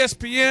 Noon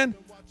ESPN,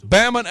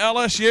 Bama and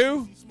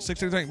LSU.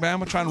 16th-ranked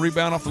Bama trying to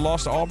rebound off the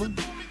loss to Auburn.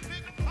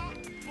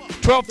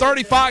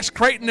 12:30 Fox,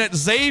 Creighton at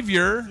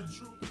Xavier.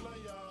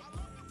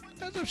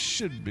 That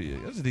should be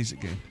that's a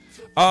decent game.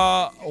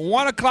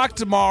 1 o'clock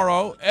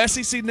tomorrow,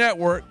 SEC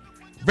Network,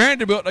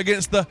 Vanderbilt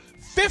against the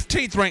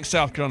 15th-ranked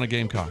South Carolina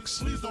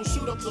Gamecocks.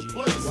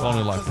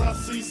 Only like that.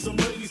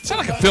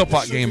 Sound like a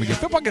Philpott game again.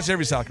 Philpott gets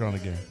every South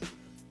Carolina game.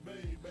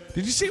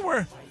 Did you see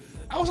where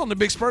I was on the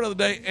Big Spur the other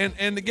day,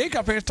 and the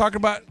Gamecock fans talking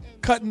about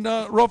cutting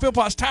Roy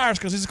Philpott's tires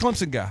because he's a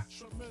Clemson guy.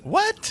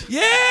 What?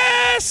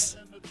 Yes!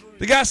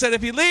 The guy said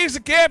if he leaves the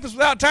campus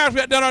without tires, we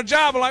haven't done our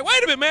job. I'm like,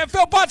 wait a minute, man.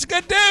 Philpott's a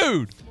good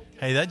dude.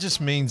 Hey, that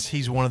just means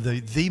he's one of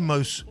the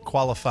most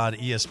qualified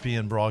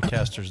ESPN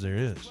broadcasters there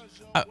is.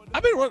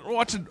 I've been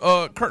watching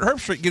Kurt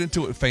Herbstreit get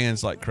into it with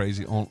fans like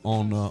crazy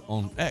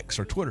on X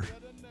or Twitter.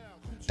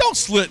 Don't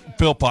slit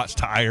Philpott's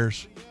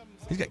tires.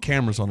 He's got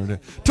cameras on there.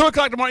 2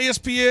 o'clock tomorrow,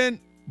 ESPN.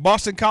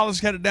 Boston College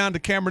headed down to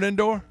Cameron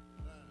Indoor.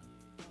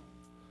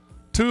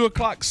 2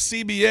 o'clock,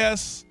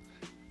 CBS.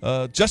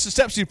 Justin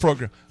Stepsy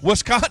program.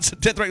 Wisconsin,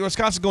 10th-ranked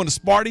Wisconsin going to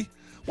Sparty.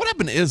 What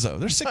happened to Izzo?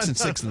 They're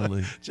 6-6 in the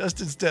league.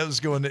 Justin Steps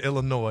going to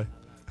Illinois.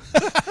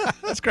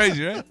 That's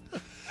crazy, right?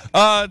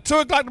 2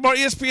 o'clock tomorrow,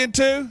 ESPN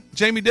 2.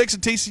 Jamie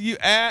Dixon, TCU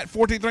at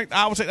 14th-ranked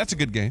Iowa State. That's a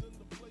good game.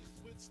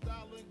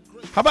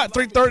 How about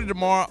 3:30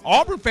 tomorrow?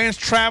 Auburn fans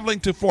traveling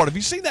to Florida. Have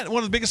you seen that?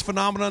 One of the biggest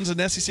phenomenons in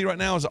the SEC right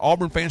now is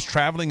Auburn fans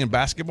traveling in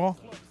basketball,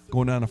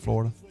 going down to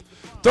Florida.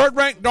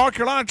 3rd-ranked North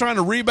Carolina trying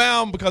to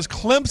rebound because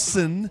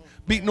Clemson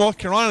beat North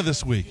Carolina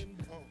this week.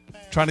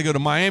 Trying to go to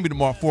Miami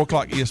tomorrow, 4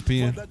 o'clock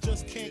ESPN.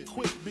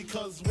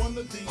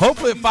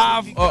 Hopefully at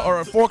 5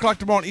 or at 4 o'clock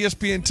tomorrow on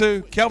ESPN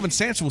 2, Kelvin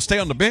Sampson will stay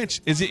on the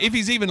bench. If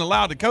he's even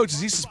allowed to coach,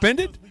 is he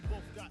suspended?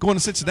 Going to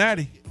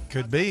Cincinnati.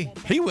 Could be.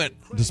 He went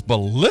just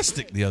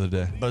ballistic the other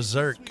day.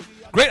 Berserk.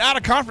 Great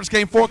out-of-conference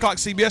game, 4 o'clock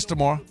CBS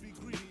tomorrow.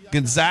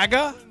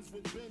 Gonzaga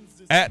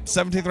at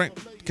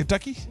 17th-ranked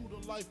Kentucky.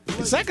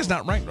 Gonzaga's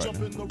not ranked right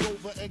now.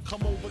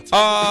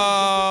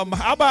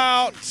 How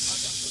about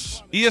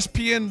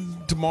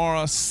ESPN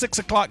tomorrow, 6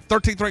 o'clock,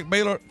 13th-ranked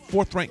Baylor,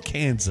 4th-ranked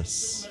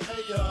Kansas.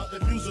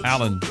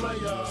 Allen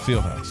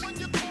Fieldhouse.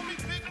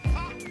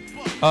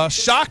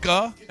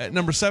 Shaka at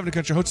number 7 in the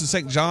country, hosting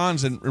St.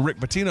 John's and Rick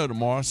Pitino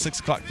tomorrow, 6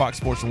 o'clock, Fox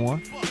Sports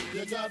 1.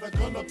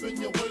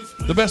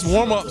 The best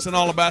warm-ups in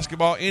all of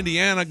basketball,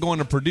 Indiana going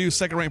to Purdue,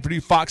 2nd-ranked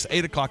Purdue, Fox,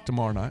 8 o'clock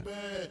tomorrow night.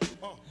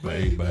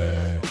 Baby.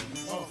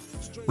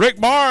 Rick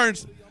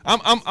Barnes,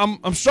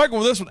 I'm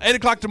struggling with this one, 8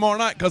 o'clock tomorrow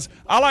night, because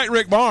I like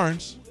Rick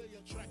Barnes,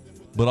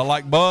 but I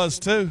like Buzz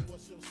too.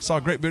 Saw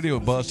a great video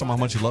of Buzz talking about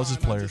how much he loves his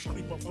players.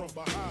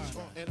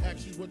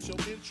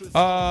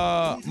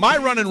 My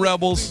running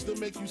Rebels,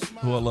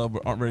 who I love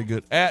but aren't very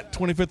good, at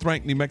 25th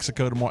ranked New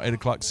Mexico tomorrow, 8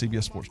 o'clock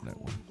CBS Sports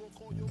Network.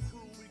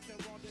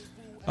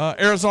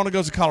 Arizona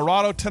goes to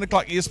Colorado, 10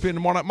 o'clock ESPN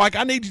tomorrow night. Mike,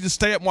 I need you to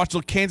stay up and watch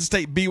little Kansas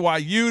State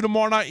BYU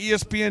tomorrow night,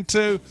 ESPN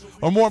 2.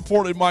 Or more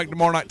importantly, Mike,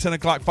 tomorrow night, 10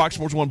 o'clock, Fox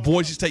Sports 1,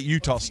 Boise State,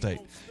 Utah State.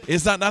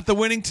 Is that not the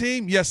winning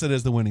team? Yes, it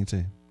is the winning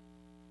team.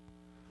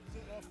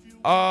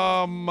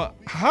 How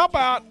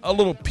about a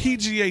little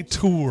PGA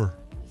Tour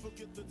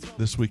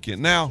this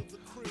weekend? Now,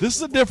 this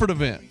is a different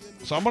event,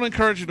 so I'm going to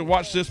encourage you to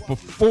watch this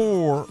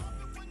before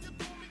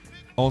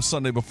on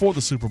Sunday before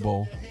the Super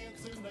Bowl.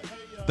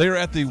 They are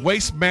at the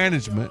Waste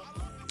Management.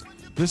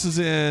 This is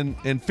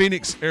in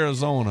Phoenix,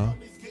 Arizona.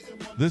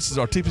 This is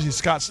our TPC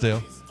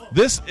Scottsdale.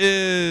 This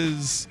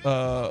is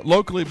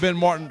locally Ben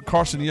Martin,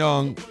 Carson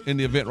Young in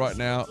the event right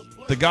now.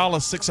 The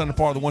Gala's 6 under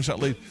par, the one-shot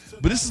lead.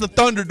 But this is the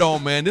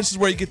Thunderdome, man. This is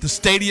where you get the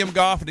stadium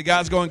golf and the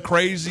guys going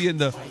crazy and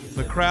the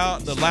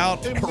crowd, the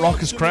loud,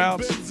 raucous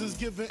crowds.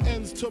 Get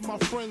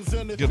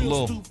a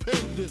little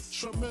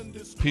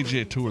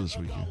PGA Tour this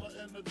weekend.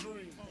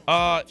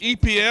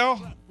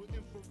 EPL.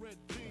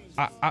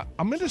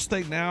 I'm in this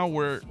state now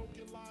where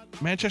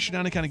Manchester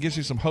United kind of gives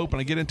me some hope,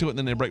 and I get into it, and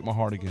then they break my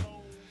heart again.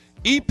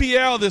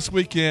 EPL this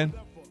weekend.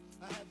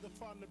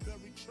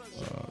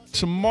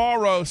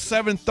 Tomorrow,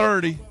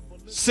 7:30,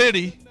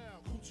 City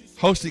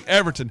hosting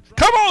Everton.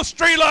 Come on,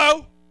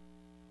 Strelo!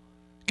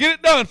 Get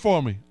it done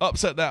for me.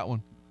 Upset that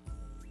one.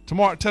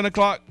 Tomorrow at 10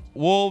 o'clock,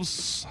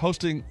 Wolves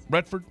hosting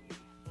Brentford.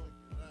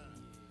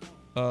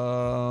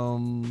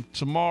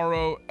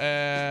 Tomorrow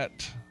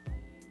at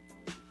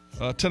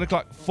 10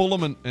 o'clock,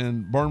 Fulham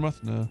and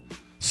Bournemouth. No.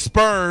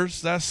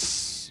 Spurs,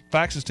 that's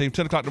Fax's team.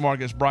 10 o'clock tomorrow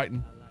against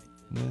Brighton.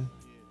 No.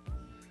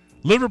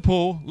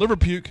 Liverpool,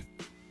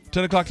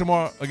 10 o'clock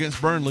tomorrow against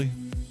Burnley.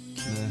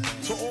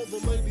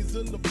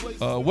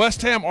 No.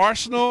 West Ham,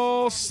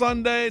 Arsenal,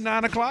 Sunday,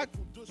 9 o'clock.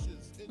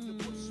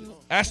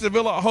 Aston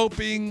Villa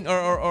hosting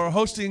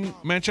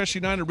Manchester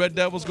United. Red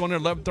Devils going there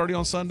 11:30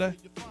 on Sunday.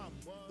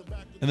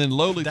 And then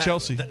lowly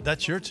Chelsea.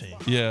 That's your team.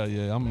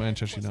 Yeah, I'm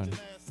Manchester United.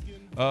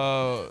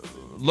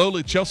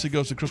 Lowly Chelsea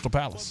goes to Crystal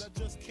Palace.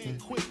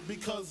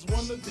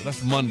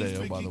 That's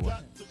Monday, by the way.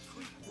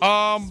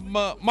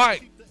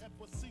 Mike,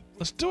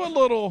 let's do a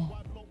little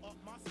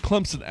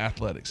Clemson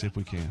athletics if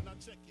we can.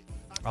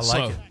 I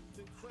like it.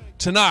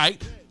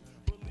 Tonight,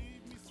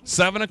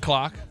 7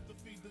 o'clock,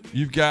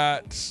 you've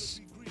got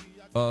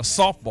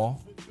softball.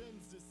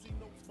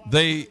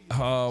 They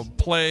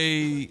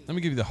play. Let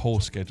me give you the whole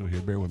schedule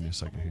here. Bear with me a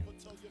second here.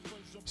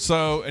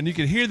 So, and you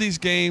can hear these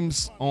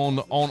games on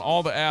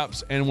all the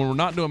apps. And when we're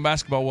not doing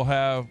basketball, we'll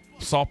have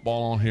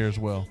softball on here as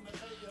well.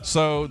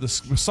 So the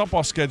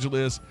softball schedule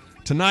is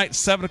tonight,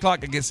 7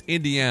 o'clock against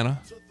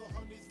Indiana.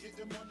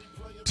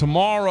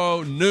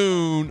 Tomorrow,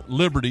 noon,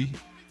 Liberty.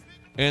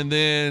 And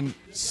then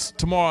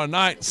tomorrow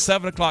night,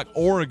 7 o'clock,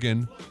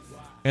 Oregon.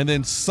 And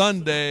then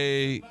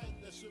Sunday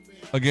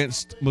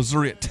against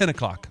Missouri at 10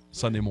 o'clock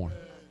Sunday morning.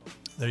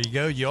 There you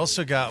go. You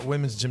also got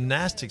women's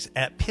gymnastics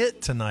at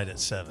Pitt tonight at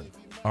 7.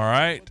 All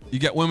right. You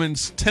got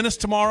women's tennis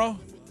tomorrow?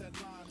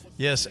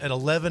 Yes, at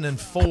 11 and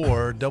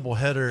 4,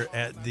 doubleheader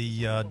at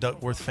the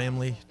Duckworth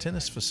Family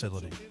Tennis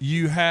Facility.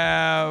 You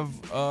have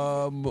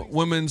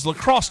women's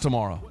lacrosse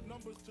tomorrow.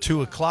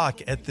 2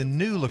 o'clock at the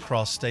new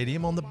lacrosse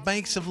stadium on the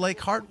banks of Lake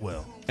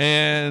Hartwell.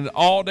 And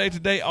all day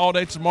today, all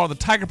day tomorrow, the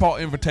Tiger Paw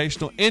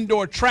Invitational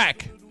indoor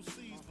track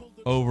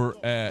over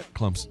at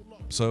Clemson.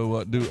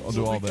 So do all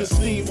that.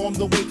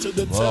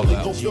 Love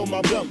that.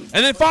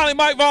 And then finally,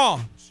 Mike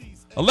Vaughan,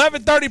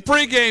 11:30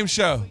 pregame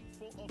show.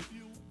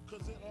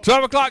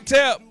 12 o'clock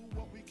tip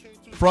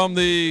from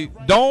the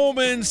Dome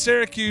in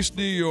Syracuse,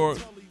 New York.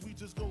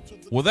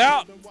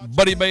 Without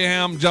Buddy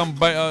Boeheim, Jim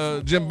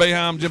Boeheim, Jim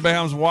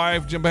Boeheim's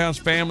wife, Jim Boeheim's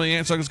family,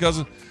 aunt, uncle's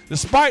cousin.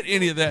 Despite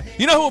any of that,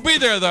 you know who will be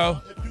there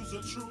though?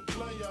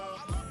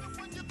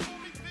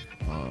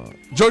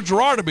 Joe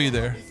Girard will be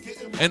there,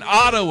 and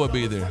Otto will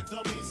be there.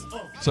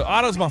 So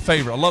Otto's my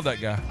favorite. I love that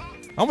guy.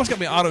 I almost got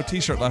me an Otto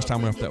T-shirt last time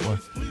we went up that way.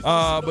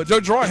 But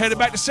Joe Girard headed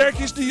back to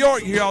Syracuse, New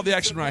York. You hear all the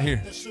action right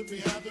here. This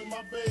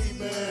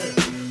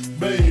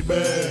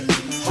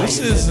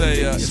is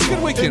it's a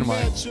good weekend,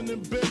 Mike.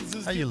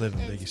 How you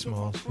living, Biggie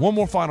Smalls? One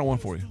more final one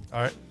for you.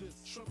 All right.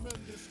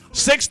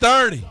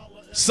 6:30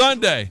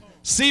 Sunday,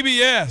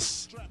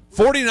 CBS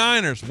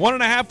 49ers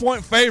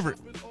 1.5-point favorite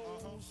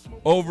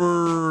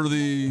over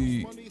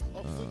the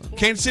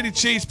Kansas City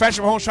Chiefs.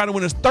 Patrick Mahomes trying to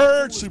win his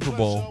third Super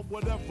Bowl.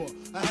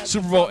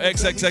 Super Bowl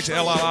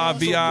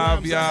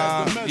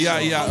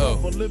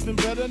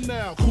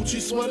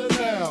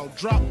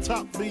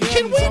XXXLIVIVIEIEIO.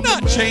 Can we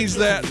not change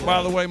that?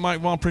 By the way,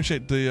 Mike Vaughan,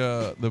 appreciate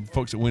the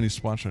folks at Winnie's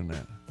sponsoring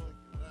that.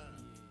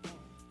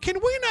 Can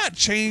we not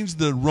change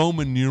the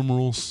Roman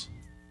numerals?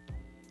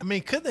 I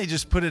mean, couldn't they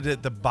just put it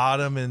at the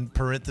bottom in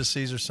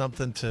parentheses or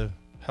something to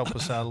help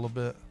us out a little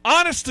bit?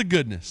 Honest to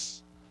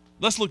goodness.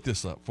 Let's look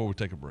this up before we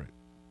take a break.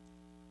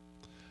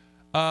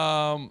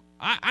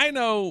 I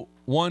know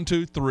 1,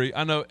 2, 3.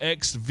 I know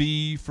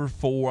XV for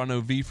 4. I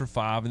know V for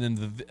 5, and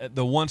then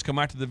the ones come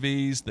after the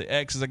V's. The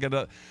X's I get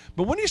up.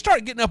 But when you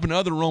start getting up in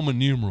other Roman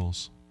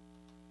numerals,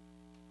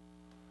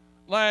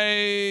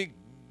 like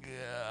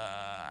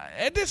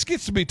it just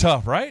gets to be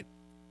tough, right?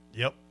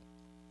 Yep.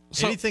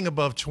 So, anything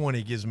above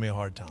 20 gives me a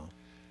hard time.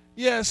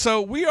 Yeah.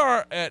 So we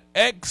are at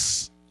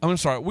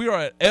we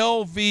are at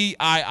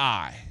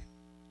LVII.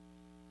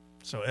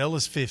 So L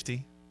is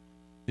 50.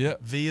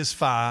 Yep. V is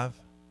 5.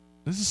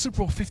 This is Super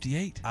Bowl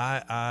 58.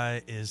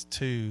 II is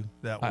 2.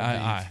 That would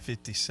be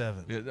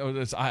 57. Yeah,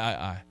 it's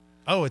III.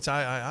 Oh, it's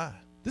III.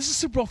 This is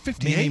Super Bowl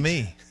 58.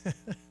 Me.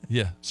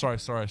 Yeah. Sorry.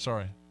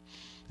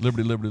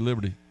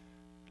 Liberty.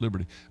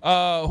 Liberty.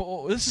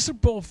 This is Super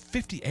Bowl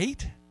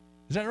 58?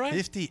 Is that right?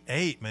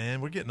 58,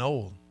 man. We're getting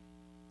old.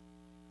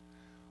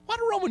 Why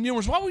the Roman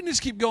numerals? Why wouldn't we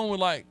just keep going with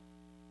like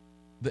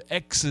the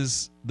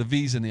X's, the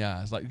V's, and the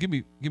I's? Like give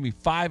me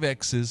 5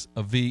 X's,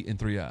 a V, and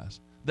 3 I's.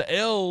 The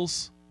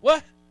L's,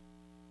 what?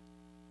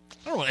 I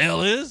don't know what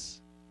L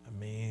is. I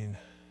mean,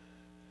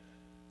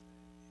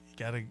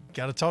 you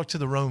gotta talk to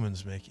the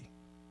Romans, Mickey.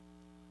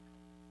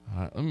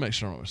 All right, let me make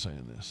sure I'm not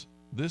saying this.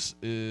 This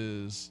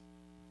is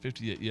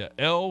 58. Yeah,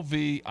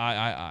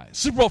 LVIII.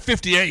 Super Bowl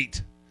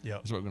 58. Yeah,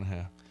 is what we're gonna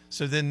have.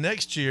 So then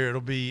next year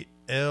it'll be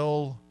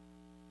LIX.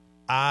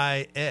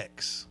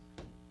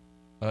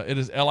 It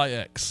is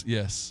LIX,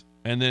 yes,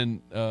 and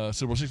then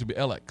Super Bowl 6 will be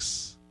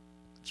LX.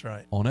 That's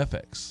right. On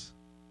FX,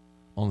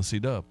 on the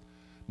C-Dub.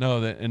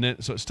 No,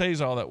 so it stays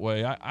all that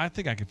way. I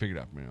think I can figure it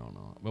out from here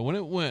on. But when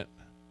it went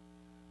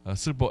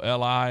Super Bowl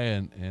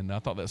LI and I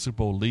thought that Super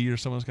Bowl Lee or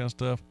some of this kind of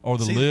stuff, or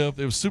the Live.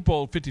 It was Super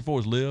Bowl 54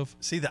 is Live.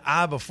 See, the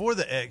I before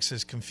the X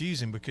is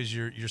confusing because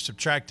you're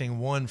subtracting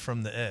 1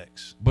 from the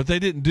X. But they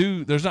didn't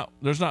do. There's not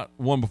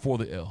 1 before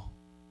the L.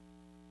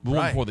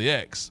 One before the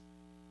X,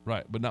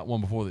 right? But not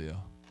 1 before the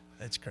L.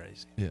 That's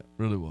crazy. Yeah, it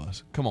really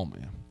was. Come on,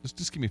 man.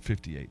 Just give me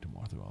 58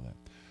 tomorrow through all that.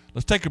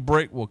 Let's take a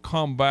break. We'll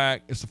come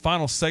back. It's the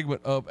final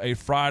segment of a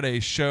Friday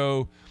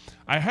show.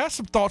 I have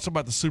some thoughts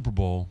about the Super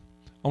Bowl.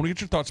 I want to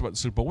get your thoughts about the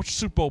Super Bowl. What's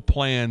your Super Bowl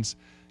plans?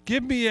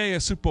 Give me a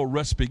Super Bowl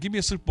recipe. Give me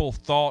a Super Bowl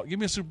thought. Give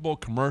me a Super Bowl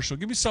commercial.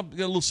 Give me a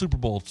little Super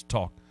Bowl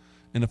talk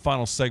in the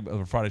final segment of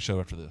a Friday show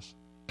after this.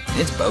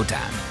 It's Bo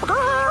time.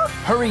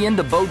 Hurry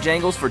into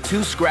Bojangles for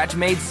 2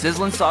 scratch-made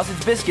sizzling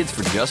sausage biscuits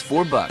for just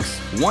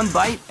 $4. 1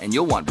 bite and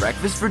you'll want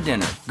breakfast for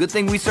dinner. Good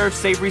thing we serve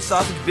savory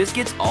sausage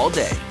biscuits all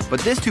day.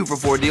 But this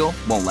 2-for-4 deal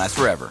won't last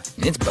forever.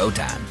 It's Bo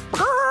time.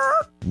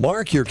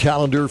 Mark your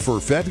calendar for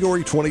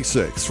February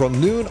 26th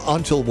from noon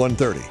until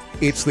 1:30.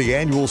 It's the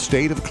annual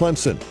State of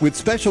Clemson with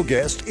special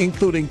guests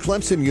including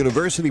Clemson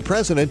University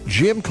President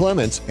Jim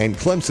Clements and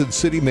Clemson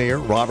City Mayor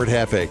Robert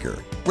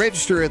Halfacre.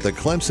 Register at the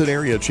Clemson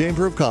Area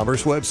Chamber of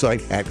Commerce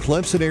website at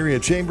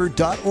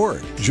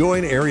clemsonareachamber.org.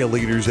 Join area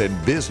leaders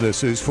and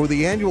businesses for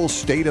the annual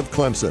State of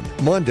Clemson,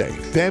 Monday,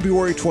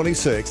 February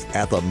 26th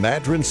at the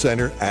Madron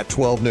Center at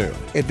 12 noon.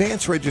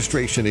 Advance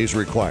registration is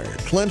required.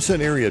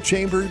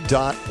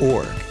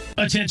 clemsonareachamber.org.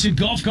 Attention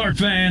golf cart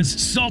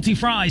fans, Salty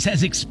Fries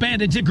has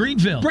expanded to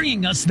Greenville,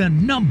 bringing us the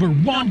number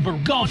one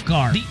golf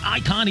cart, the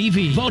Icon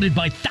EV, voted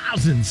by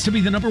thousands to be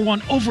the number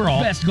 1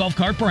 overall best golf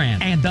cart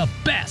brand and the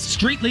best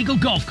street legal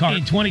golf cart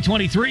in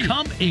 2023.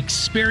 Come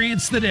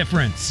experience the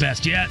difference.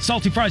 Best yet,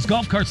 Salty Fries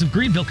Golf Carts of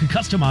Greenville can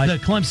customize the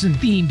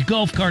Clemson-themed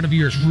golf cart of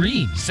your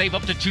dreams. Save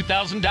up to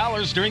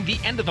 $2,000 during the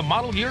end of the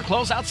model year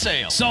closeout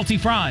sale. Salty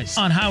Fries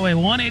on Highway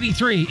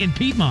 183 in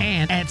Piedmont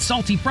and at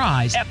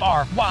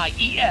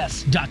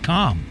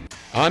saltyfriesfryes.com.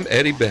 I'm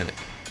Eddie Bennett.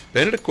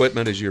 Bennett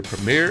Equipment is your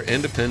premier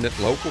independent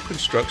local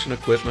construction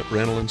equipment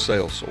rental and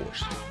sales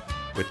source.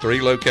 With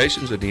 3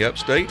 locations in the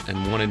upstate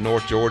and 1 in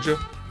North Georgia,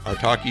 our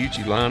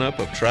Takeuchi lineup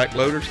of track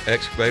loaders,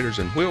 excavators,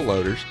 and wheel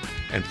loaders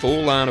and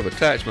full line of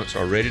attachments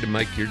are ready to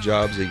make your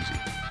jobs easy.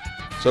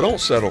 So don't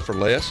settle for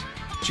less.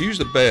 Choose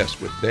the best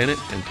with Bennett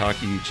and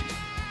Takeuchi.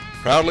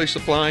 Proudly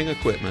supplying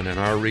equipment in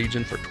our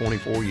region for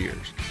 24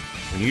 years.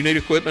 When you need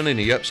equipment in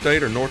the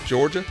upstate or North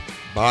Georgia,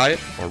 buy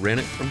it or rent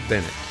it from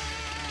Bennett.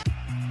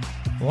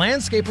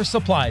 Landscaper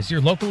Supply is your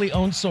locally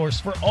owned source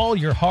for all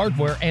your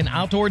hardware and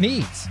outdoor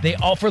needs. They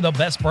offer the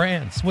best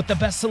brands with the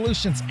best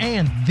solutions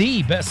and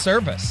the best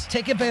service.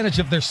 Take advantage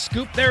of their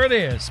Scoop There It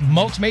Is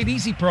Mulch Made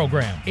Easy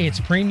program.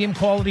 It's premium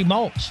quality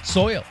mulch,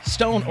 soil,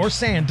 stone, or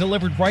sand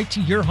delivered right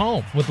to your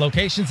home with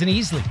locations in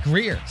Easley,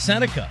 Greer,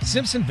 Seneca,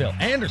 Simpsonville,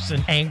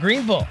 Anderson, and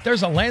Greenville.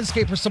 There's a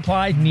Landscaper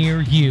Supply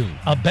near you.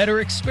 A better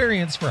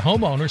experience for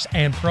homeowners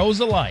and pros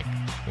alike.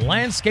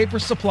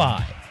 Landscaper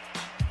Supply.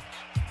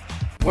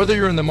 Whether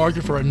you're in the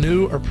market for a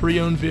new or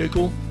pre-owned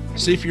vehicle,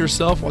 see for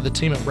yourself why the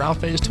team at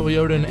Ralph Hayes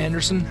Toyota in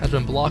Anderson has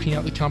been blocking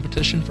out the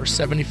competition for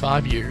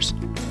 75 years.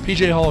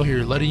 PJ Hall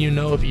here, letting you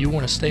know if you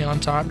want to stay on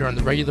top during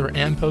the regular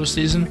and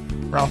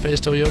postseason, Ralph Hayes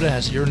Toyota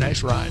has your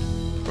next ride.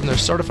 From their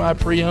certified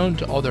pre-owned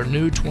to all their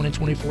new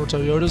 2024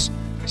 Toyotas,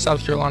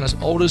 South Carolina's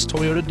oldest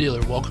Toyota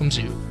dealer welcomes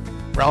you.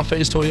 Ralph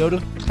Hayes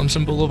Toyota,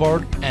 Clemson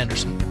Boulevard,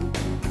 Anderson.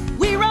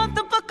 We wrote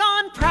the book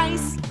on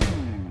price.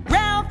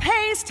 Ralph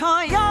Hayes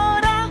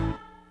Toyota.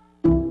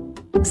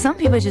 Some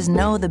people just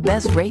know the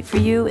best rate for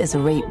you is a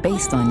rate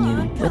based on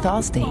you with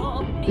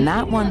Allstate,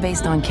 not one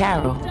based on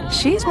Carol.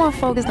 She's more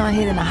focused on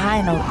hitting a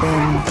high note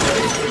than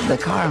the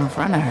car in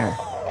front of her.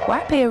 Why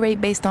pay a rate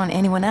based on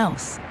anyone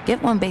else?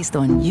 Get one based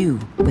on you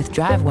with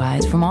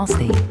DriveWise from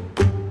Allstate.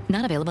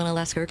 Not available in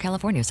Alaska or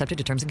California, subject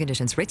to terms and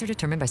conditions. Rates are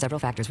determined by several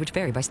factors, which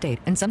vary by state.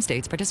 In some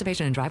states,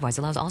 participation in DriveWise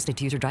allows Allstate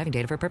to use your driving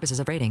data for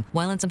purposes of rating.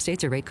 While in some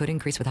states, your rate could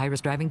increase with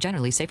high-risk driving.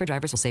 Generally, safer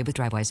drivers will save with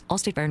DriveWise.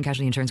 Allstate Fire and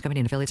Casualty Insurance Company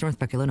and affiliates,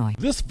 Northbrook, Illinois.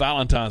 This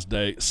Valentine's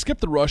Day, skip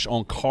the rush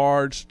on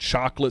cards,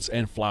 chocolates,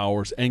 and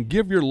flowers, and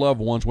give your loved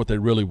ones what they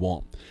really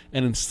want.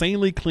 An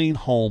insanely clean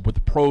home with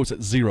the pros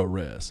at Zero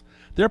Res.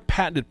 Their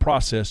patented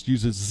process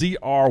uses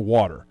ZR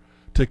water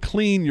to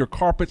clean your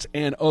carpets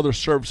and other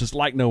surfaces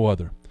like no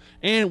other.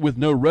 And with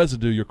no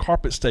residue, your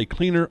carpets stay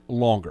cleaner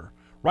longer.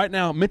 Right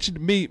now,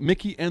 mention me,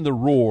 Mickey, and the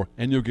Roar,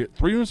 and you'll get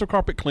 3 units of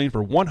carpet clean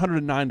for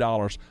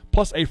 $109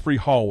 plus a free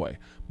hallway.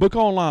 Book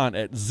online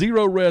at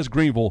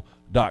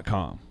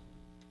zeroresgreenville.com.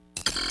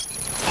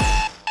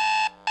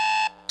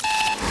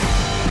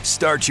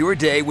 Start your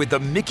day with the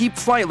Mickey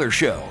Plyler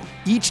Show,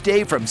 each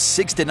day from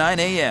 6 to 9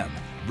 a.m.,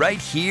 right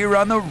here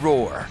on The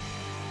Roar.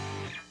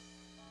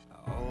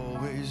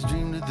 Always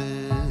dreamed of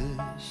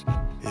this,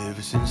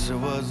 ever since I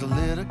was a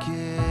little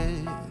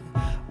kid.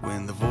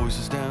 When the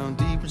voices down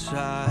deep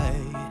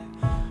inside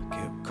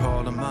kept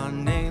calling my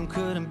name,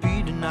 couldn't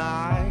be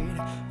denied.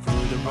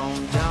 Further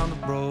on down the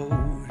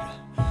road,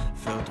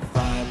 felt the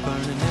fire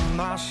burning in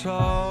my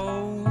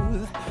soul.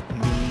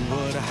 Knew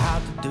what I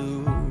had to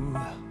do.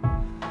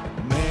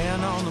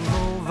 Man on the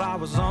move, I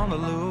was on the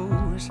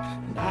loose.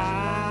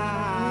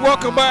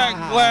 Welcome back.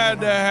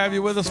 Glad to have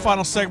you with us.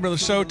 Final segment of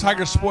the show,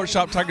 Tiger Sports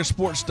Shop,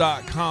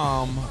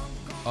 tigersports.com.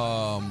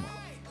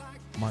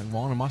 Mike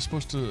Vaughan, am I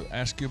supposed to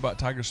ask you about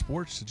Tiger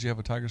Sports? Did you have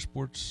a Tiger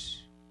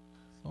Sports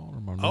thought?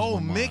 Oh,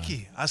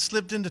 Mickey, I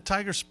slipped into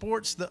Tiger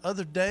Sports the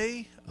other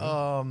day,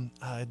 a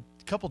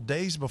couple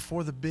days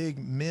before the big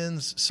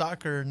men's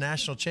soccer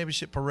national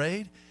championship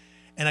parade,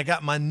 and I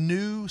got my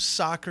new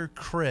soccer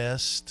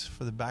crest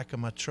for the back of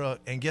my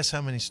truck, and guess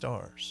how many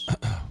stars?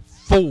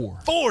 4.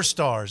 4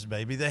 stars,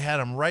 baby. They had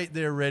them right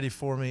there ready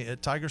for me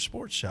at Tiger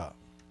Sports Shop.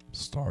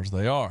 Stars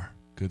they are.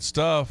 Good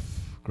stuff.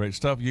 Great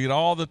stuff. You get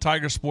all the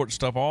Tiger Sports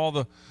stuff,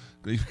 if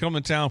you come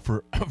in town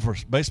for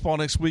baseball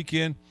next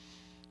weekend,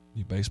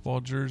 your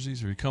baseball jerseys.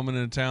 If you're coming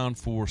into town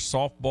for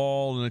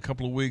softball in a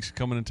couple of weeks, you're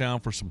coming in town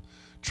for some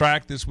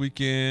track this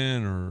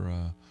weekend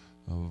or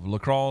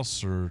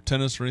lacrosse or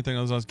tennis or anything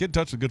else, get in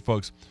touch with good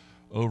folks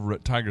over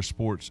at Tiger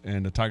Sports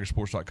and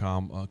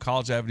tigersports.com.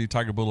 College Avenue,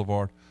 Tiger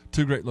Boulevard,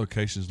 2 great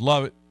locations.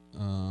 Love it.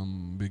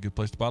 Be a good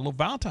place to buy a little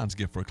Valentine's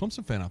gift for a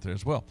Clemson fan out there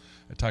as well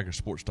at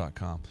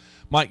tigersports.com.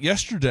 Mike,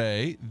 last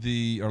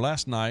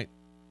night,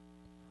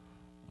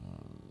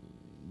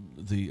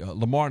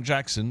 Lamar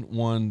Jackson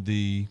won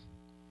the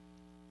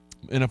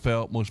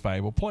NFL Most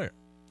Valuable Player.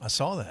 I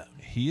saw that.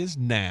 He is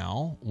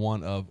now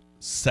one of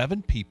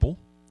 7 people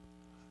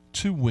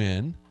to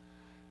win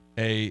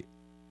a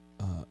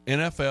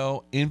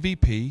NFL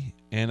MVP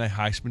and a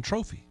Heisman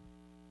Trophy.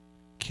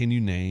 Can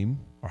you name,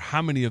 or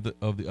how many of the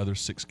other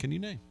 6 can you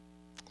name?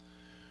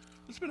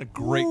 It's been a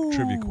great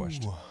trivia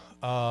question.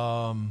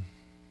 I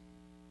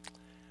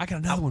got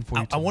another one for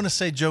you. I want to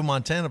say Joe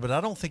Montana, but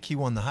I don't think he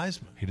won the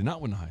Heisman. He did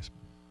not win the Heisman.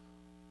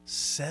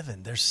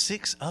 7. There's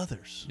 6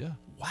 others. Yeah.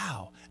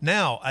 Wow.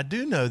 Now, I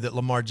do know that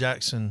Lamar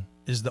Jackson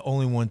is the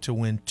only one to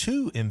win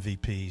 2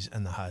 MVPs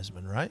and the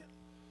Heisman, right?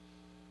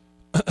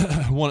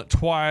 Won it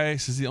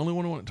twice. Is he the only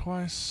one who won it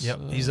twice?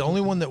 Yep. He's the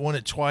only one that won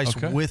it twice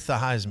with the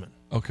Heisman.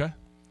 Okay.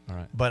 All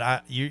right.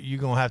 But you're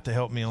going to have to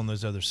help me on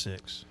those other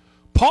 6.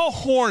 Paul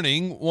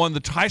Hornung won the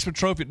Heisman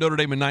Trophy at Notre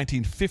Dame in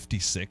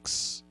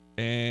 1956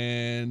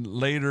 and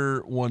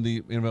later won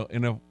the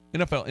NFL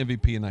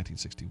MVP in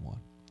 1961.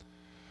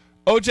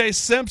 O.J.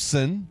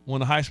 Simpson won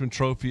the Heisman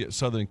Trophy at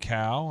Southern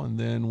Cal and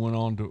then went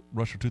on to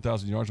rush for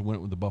 2,000 yards and win it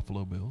with the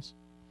Buffalo Bills.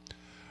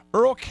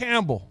 Earl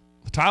Campbell,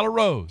 Tyler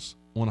Rose,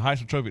 won the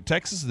Heisman Trophy at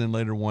Texas and then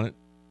later won it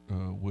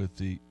with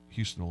the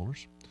Houston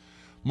Oilers.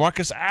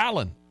 Marcus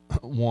Allen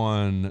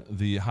won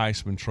the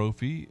Heisman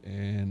Trophy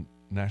and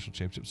National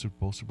Championship, Super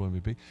Bowl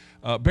MVP.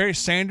 Barry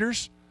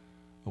Sanders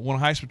won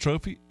a Heisman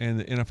Trophy and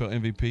the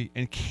NFL MVP.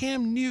 And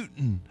Cam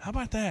Newton, how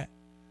about that?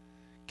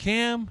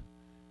 Cam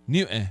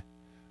Newton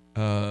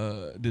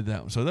did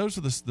that one. So those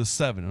are the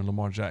 7 on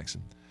Lamar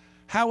Jackson.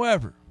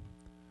 However,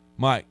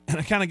 Mike, and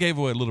I kind of gave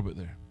away a little bit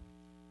there.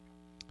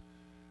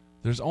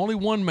 There's only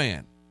one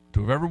man to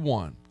have ever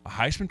won a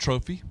Heisman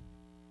Trophy,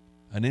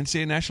 an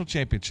NCAA National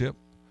Championship,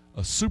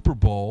 a Super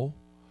Bowl,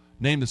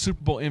 named the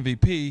Super Bowl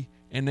MVP,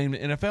 and named the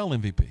NFL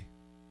MVP.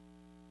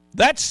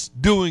 That's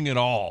doing it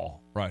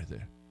all right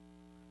there.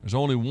 There's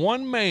only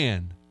one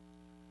man,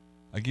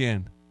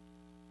 again,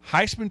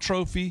 Heisman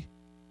Trophy,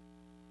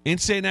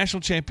 NCAA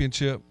National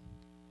Championship,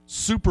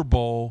 Super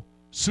Bowl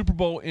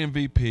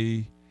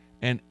MVP,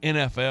 and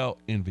NFL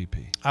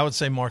MVP. I would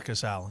say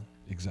Marcus Allen.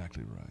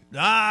 Exactly right.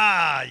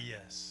 Ah,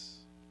 yes.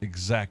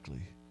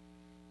 Exactly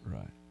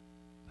right.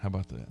 How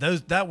about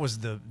that? That was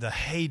the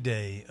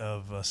heyday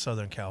of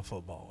Southern Cal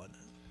football, wasn't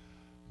it?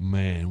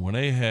 Man, when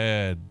they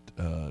had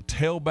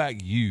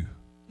tailback U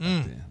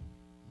back then,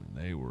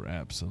 they were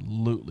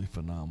absolutely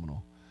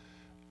phenomenal.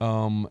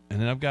 And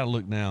then I've got to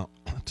look now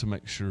to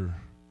make sure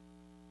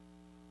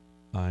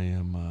I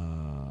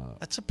am.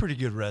 That's a pretty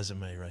good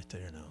resume right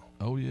there now.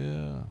 Oh,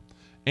 yeah.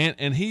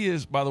 And he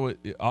is, by the way,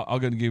 I'm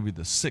going to give you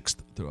the 6th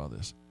through all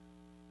this.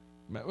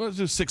 Let's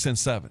do 6 and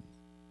 7.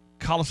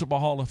 College Football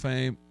Hall of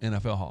Fame,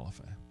 NFL Hall of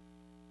Fame.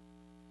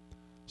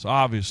 So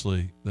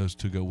obviously those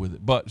 2 go with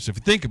it. But so if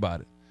you think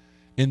about it,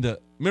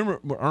 remember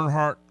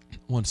Earnhardt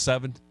won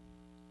 7?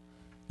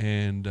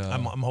 And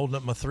I'm holding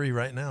up my 3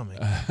 right now, man.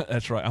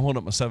 That's right. I'm holding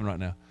up my 7 right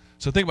now.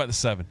 So think about the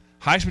 7.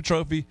 Heisman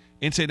Trophy,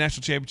 NCAA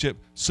National Championship,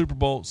 Super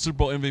Bowl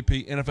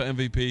MVP, NFL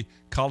MVP,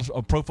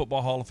 Pro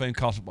Football Hall of Fame,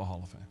 College Football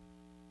Hall of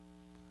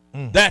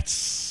Fame.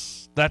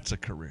 That's a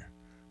career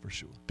for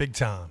sure. Big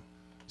time.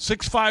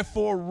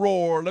 654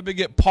 Roar. Let me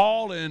get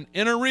Paul in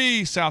Inner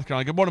South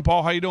Carolina. Good morning,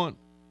 Paul. How you doing?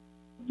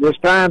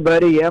 Just fine,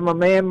 buddy. Yeah, my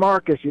man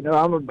Marcus.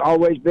 I've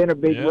always been a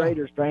big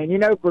Raiders fan.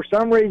 For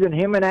some reason,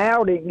 him and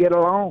Al didn't get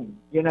along.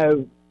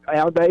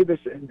 Al Davis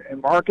and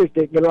Marcus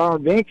didn't get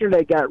along. Eventually,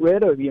 they got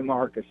rid of you,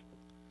 Marcus.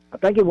 I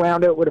think he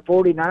wound up with the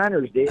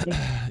 49ers, didn't he?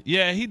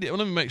 Yeah, he did. Well,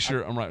 let me make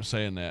sure I'm right in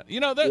saying that.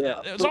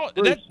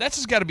 That's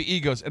just got to be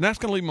egos, and that's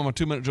going to leave me on my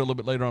 2-minute drill a little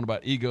bit later on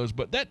about egos,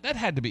 but that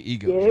had to be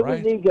egos, it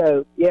right? Was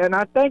ego. Yeah, and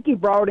I think he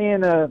brought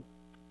in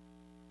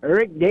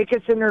Eric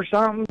Dickinson or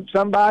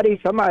somebody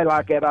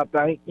like that, I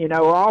think,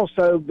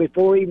 also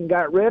before he even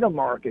got rid of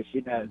Marcus,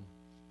 So,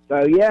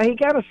 yeah, he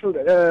got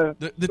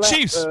the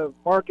Chiefs.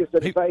 Marcus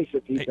in the face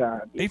a few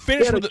times. He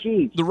finished with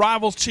the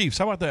rivals Chiefs.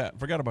 How about that?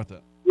 Forgot about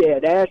that. Yeah,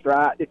 that's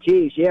right, the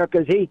Chiefs. Yeah,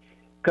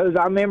 because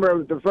I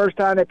remember the first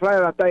time they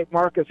played, I think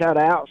Marcus had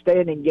an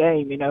outstanding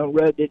game,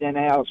 rubbed it in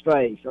Al's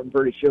face, I'm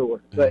pretty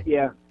sure. But,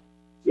 yeah,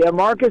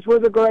 Marcus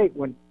was a great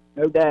one,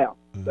 no doubt.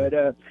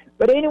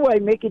 But anyway,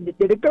 Mickey, did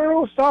the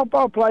girls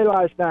softball play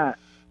last night?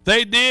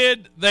 They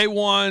did. They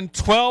won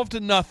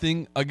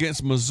 12-0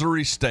 against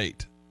Missouri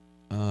State.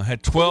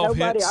 Had 12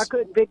 hits. I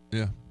couldn't pick.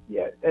 Yeah,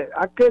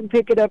 I couldn't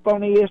pick it up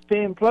on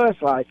ESPN Plus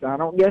last night. I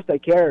don't guess they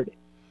carried it.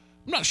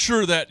 I'm not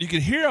sure that you can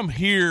hear them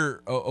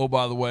here.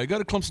 By the way, go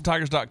to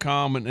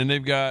ClemsonTigers.com and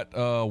they've got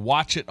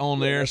watch it on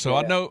there. So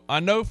I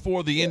know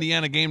for the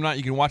Indiana game night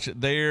you can watch it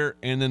there,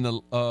 and then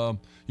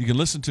you can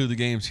listen to the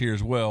games here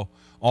as well,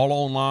 all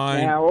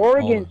online. Now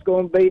Oregon's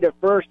going to be the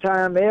first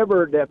time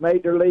ever that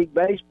Major League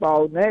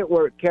Baseball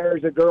Network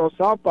carries a girls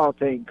softball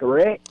team.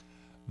 Correct?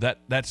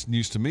 That's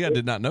news to me. I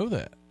did not know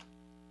that.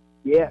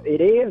 Yeah, it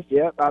is.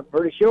 Yep, I'm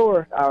pretty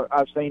sure.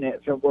 I've seen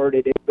that somewhere.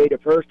 It'll be the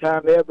first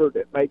time ever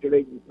that Major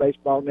League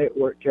Baseball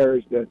Network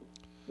carries the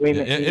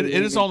women. It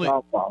is on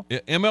softball.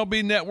 the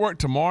MLB Network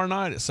tomorrow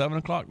night at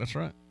 7:00. That's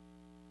right.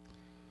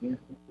 Yeah.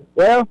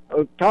 Well,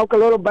 talk a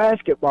little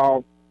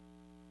basketball.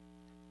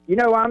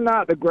 I'm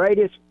not the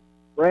greatest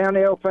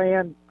Brownell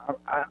fan.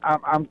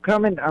 I'm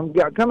coming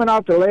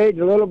off the ledge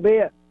a little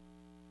bit,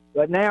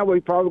 but now we're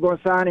probably going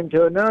to sign him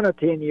to another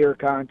 10-year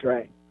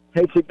contract.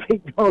 It's a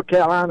big North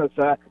Carolina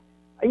side.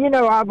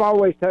 I've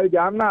always told you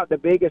I'm not the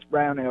biggest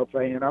Brownell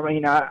fan. I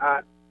mean,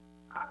 I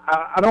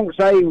don't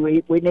say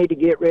we need to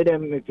get rid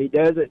of him if he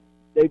doesn't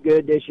do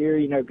good this year,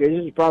 because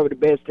this is probably the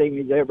best team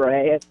he's ever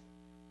had.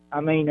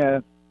 I mean,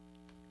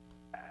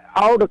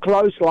 all the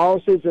close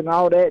losses and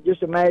all that,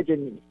 just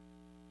imagine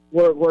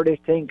where this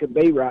team could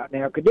be right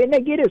now. Didn't they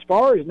get as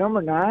far as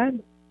number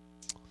 9?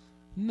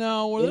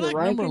 No, were they like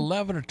number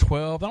 11 or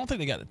 12? I don't think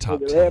they got the top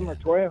 10. 11 or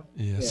 12?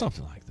 Yeah,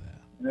 something like that.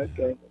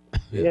 Okay.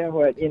 Yeah,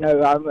 but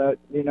I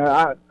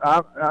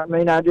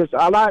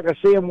like to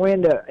see them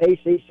win the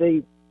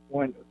ACC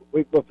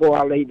before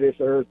I leave this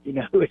earth.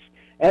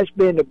 That's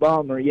been the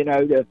bummer.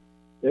 The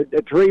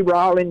Tree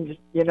Rollins,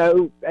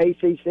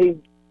 ACC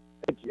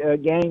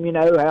game.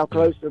 How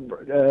close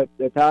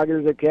the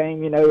Tigers have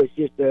came. It's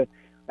just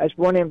that's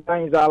one of them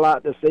things I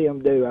like to see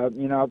them do. I've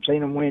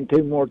seen them win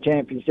 2 more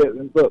championships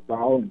in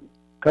football and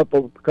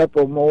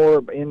couple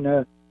more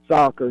in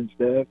soccer and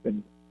stuff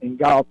and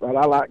golf. But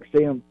I like to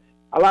see them.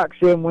 I like to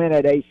see them win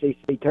that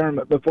ACC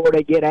tournament before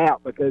they get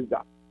out, because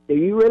do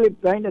you really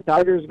think the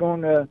Tigers are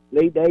going to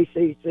lead the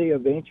ACC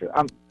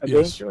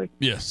eventually?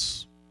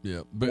 Yes.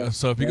 Yeah.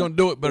 So if you're going to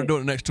do it, better do it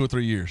in the next 2 or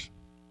 3 years.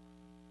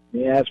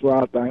 Yeah, that's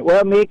what I think.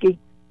 Well, Mickey,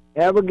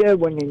 have a good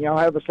one, and y'all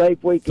have a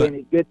safe weekend.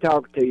 It's good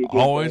talking to you.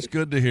 Always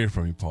good to hear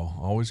from you, Paul.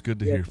 Always good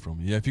to hear from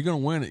you. Yeah, if you're going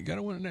to win it, you got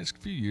to win it the next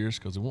few years,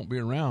 because it won't be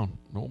around.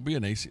 It won't be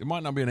an ACC. It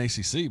might not be an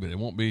ACC, but it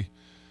won't be.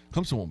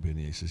 Clemson won't be in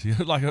the ACC.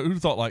 Like who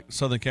thought like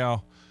Southern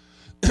Cal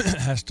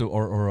has to,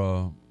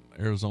 or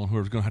Arizona,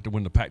 whoever's going to have to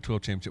win the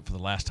Pac-12 championship for the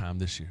last time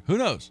this year. Who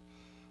knows?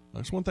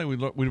 That's one thing we've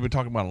been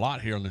talking about a lot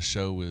here on this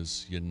show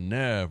is you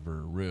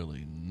never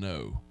really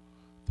know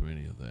through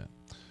any of that.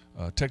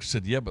 Texas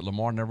said, yeah, but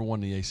Lamar never won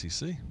the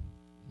ACC.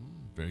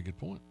 Very good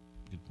point.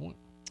 Good point.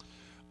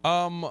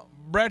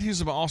 Brad Hughes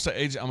is my Allstate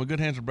agent. I'm a good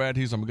hands with Brad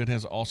Hughes. I'm a good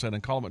hands with Allstate.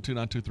 And call him at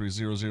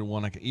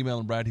 292-3001. I can email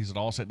him,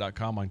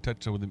 bradhughes@allstate.com. I can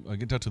get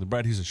in touch with him,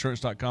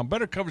 bradhughesinsurance.com.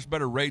 Better coverage,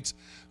 better rates.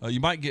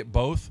 You might get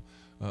both.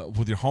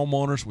 With your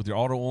homeowners, with your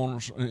auto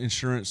owners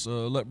insurance,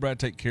 let Brad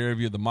take care of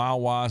you. The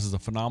MileWise is a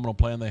phenomenal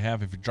plan they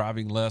have if you're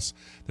driving less.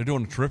 They're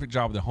doing a terrific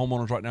job with their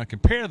homeowners right now.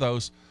 Compare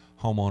those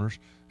homeowners.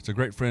 It's a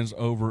great friends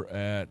over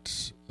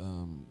at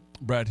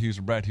Brad Hughes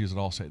and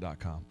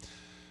bradhughes@allstate.com.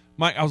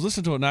 Mike, I was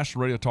listening to a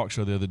national radio talk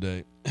show the other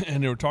day,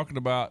 and they were talking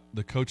about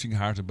the coaching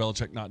hires of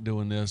Belichick not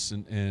doing this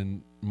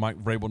and Mike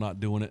Vrabel not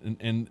doing it.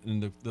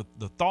 And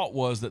the thought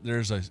was that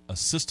there's a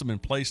system in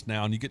place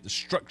now, and you get the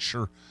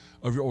structure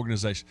of your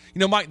organization.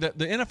 Mike, the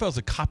NFL is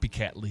a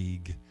copycat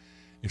league.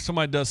 If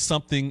somebody does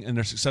something and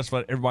they're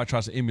successful, everybody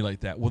tries to emulate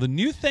that. Well, the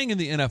new thing in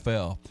the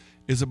NFL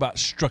is about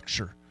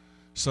structure.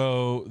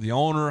 So the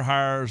owner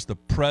hires the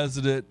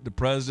president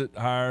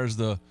hires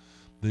the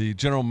the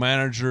general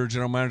manager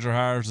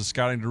hires the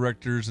scouting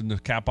directors and the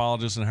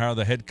capologists and hire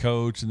the head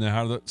coach and then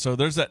hire so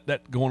there's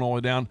that going all the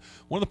way down.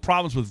 One of the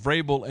problems with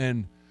Vrabel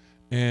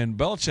and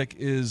Belichick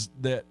is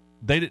that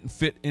they didn't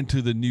fit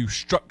into the new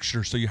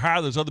structure. So you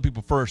hire those other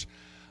people first.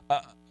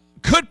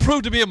 Could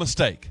prove to be a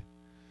mistake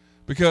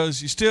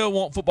because you still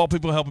want football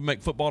people helping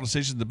make football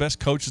decisions. The best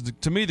coaches,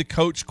 to me, the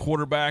coach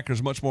quarterback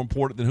is much more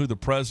important than who the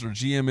president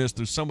or GM is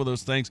through some of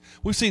those things.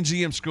 We've seen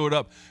GM screw it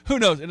up. Who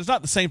knows? And it's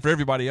not the same for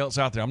everybody else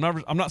out there.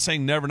 I'm not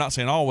saying never, not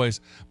saying always,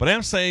 but I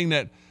am saying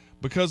that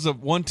because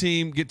of one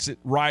team gets it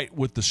right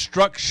with the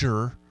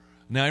structure,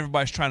 now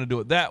everybody's trying to do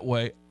it that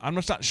way. I'm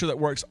just not sure that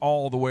works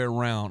all the way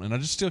around. And I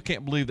just still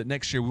can't believe that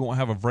next year we won't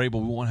have a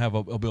Vrabel, we won't have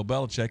a Bill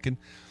Belichick. And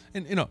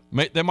you know,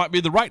 that might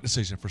be the right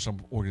decision for some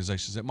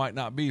organizations. It might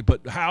not be.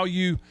 But how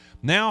you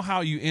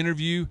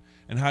interview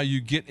and how you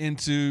get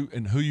into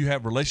and who you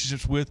have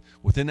relationships with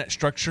within that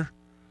structure,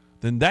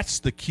 then that's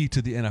the key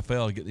to the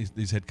NFL to get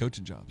these head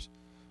coaching jobs.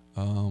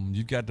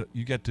 You got to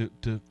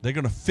they're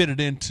going to fit it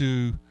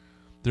into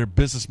their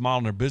business model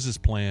and their business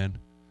plan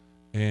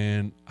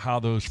and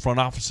how those front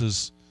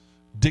offices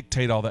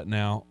dictate all that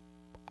now.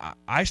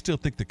 I still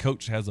think the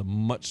coach has a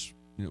much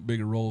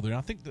bigger role there.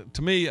 I think that,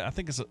 to me, I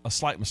think it's a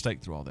slight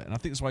mistake through all that. And I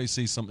think that's why you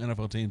see some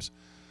NFL teams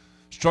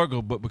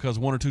struggle, but because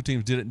one or two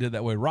teams did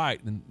that way right,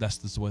 and that's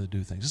just the way they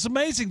do things. It's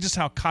amazing just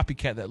how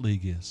copycat that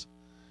league is.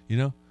 You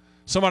know?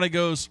 Somebody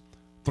goes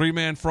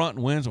 3-man front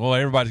and wins. Well,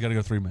 everybody's got to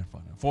go 3-man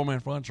front.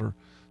 4-man fronts, or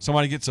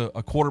somebody gets a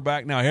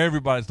quarterback. Now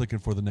everybody's looking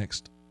for the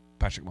next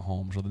Patrick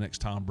Mahomes or the next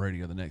Tom Brady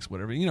or the next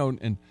whatever.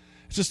 And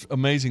it's just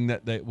amazing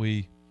that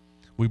we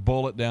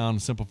boil it down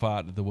and simplify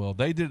it to well,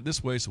 they did it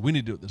this way, so we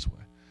need to do it this way.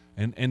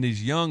 And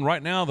these young,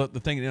 right now, the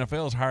thing in the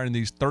NFL is hiring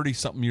these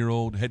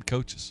 30-something-year-old head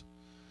coaches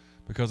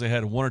because they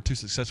had 1 or 2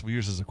 successful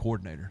years as a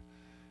coordinator.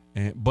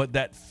 But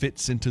that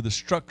fits into the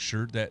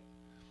structure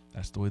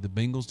that's the way the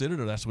Bengals did it,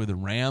 or that's the way the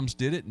Rams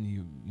did it, and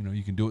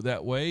you can do it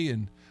that way.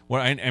 And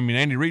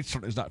Andy Reid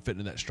certainly is not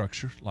fitting in that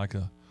structure like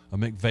a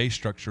McVay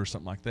structure or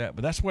something like that.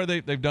 But that's where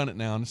they've done it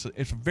now, and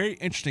it's a very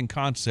interesting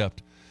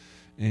concept.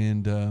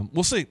 And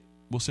we'll see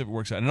if it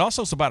works out. And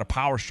also it's about a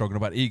power struggle,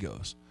 about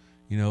egos.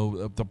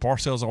 The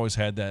Parcells always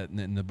had that,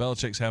 and the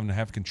Belichick's having to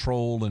have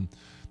control and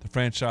the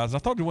franchise. I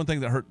thought the one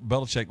thing that hurt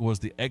Belichick was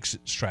the exit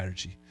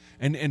strategy.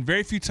 And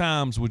very few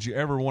times would you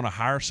ever want to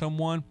hire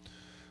someone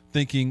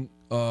thinking,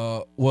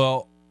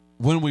 well,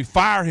 when we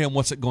fire him,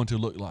 what's it going to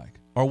look like?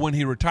 Or when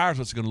he retires,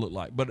 what's it going to look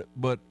like? But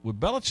with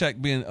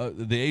Belichick being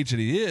the age that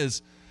he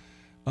is,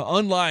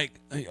 unlike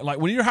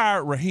when you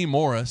hire Raheem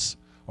Morris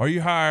or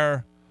you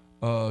hire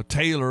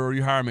Taylor or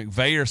you hire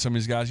McVay or some of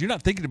these guys, you're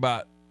not thinking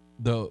about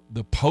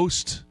the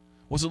post.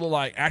 What's it look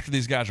like after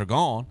these guys are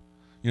gone?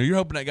 You're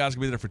hoping that guy's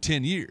going to be there for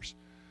 10 years.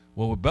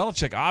 Well, with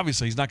Belichick,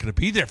 obviously he's not going to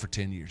be there for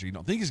 10 years. You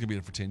don't think he's going to be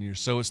there for 10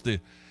 years. So it's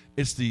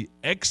the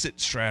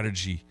exit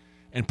strategy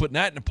and putting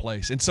that into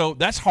place. And so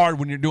that's hard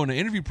when you're doing an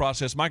interview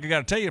process. Mike, I got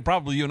to tell you,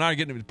 probably you and I are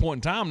getting to the point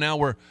in time now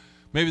where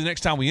maybe the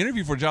next time we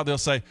interview for a job, they'll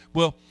say,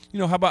 well,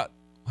 how about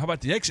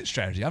the exit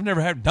strategy? I've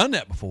never done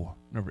that before.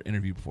 Never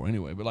interviewed before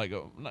anyway. But I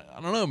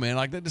don't know, man.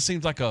 Like that just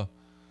seems like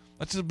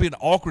that's just be an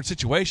awkward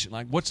situation.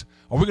 Like,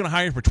 are we going to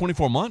hire you for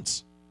 24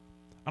 months?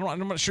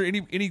 I'm not sure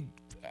any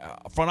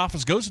front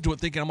office goes into it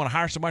thinking I'm going to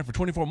hire somebody for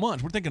 24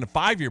 months. We're thinking a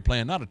 5-year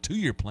plan, not a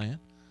 2-year plan.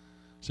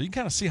 So you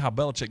can kind of see how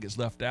Belichick gets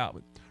left out.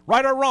 But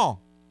right or wrong,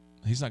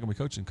 he's not going to be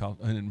coaching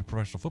in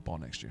professional football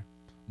next year.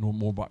 No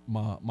more by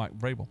Mike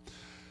Vrabel.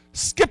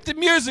 Skip the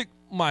music,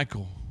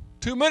 Michael.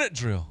 2-minute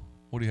drill.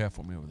 What do you have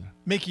for me over there?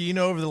 Mickey,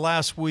 over the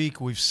last week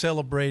we've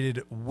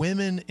celebrated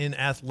women in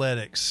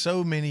athletics.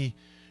 So many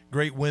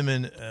great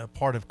women,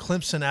 part of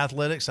Clemson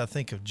Athletics. I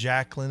think of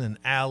Jacqueline and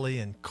Allie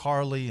and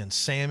Carly and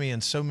Sammy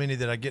and so many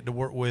that I get to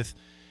work with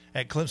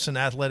at Clemson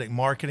Athletic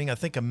Marketing. I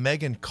think of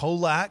Megan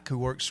Kolak, who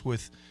works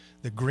with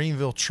the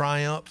Greenville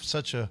Triumph.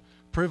 Such a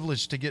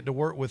privilege to get to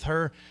work with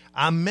her.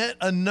 I met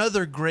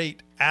another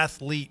great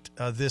athlete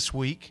this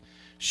week.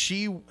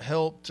 She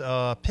helped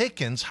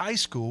Pickens High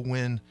School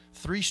win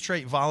 3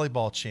 straight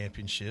volleyball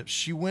championships.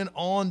 She went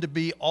on to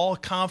be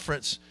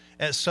all-conference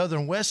at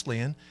Southern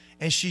Wesleyan,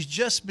 and she's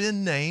just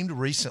been named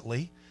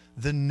recently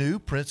the new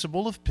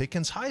principal of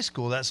Pickens High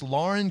School. That's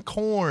Lauren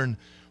Korn.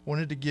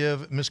 Wanted to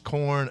give Miss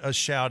Korn a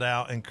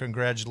shout-out and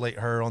congratulate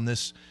her on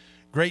this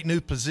great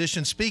new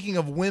position. Speaking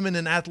of women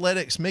in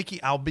athletics,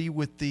 Mickey, I'll be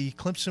with the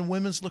Clemson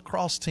women's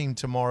lacrosse team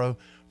tomorrow.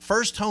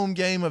 First home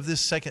game of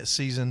this second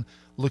season.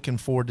 Looking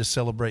forward to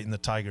celebrating the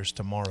Tigers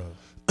tomorrow.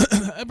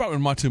 That brought me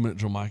my 2-minute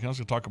drill, Mike. I was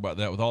going to talk about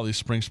that with all these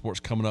spring sports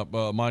coming up.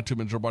 My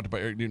 2-minute drill brought to you by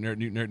Eric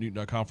Newton,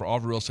 EricNewton.com. For all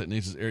of your real estate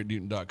needs, is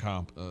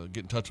EricNewton.com.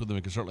 Get in touch with him.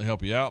 It can certainly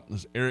help you out.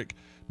 It's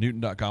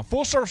EricNewton.com.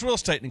 Full service real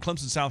estate in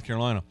Clemson, South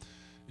Carolina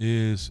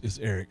is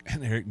Eric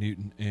and Eric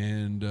Newton.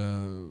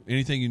 And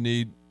anything you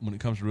need when it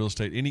comes to real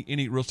estate,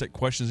 any real estate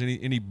questions,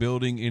 any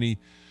building, any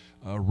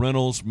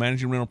rentals,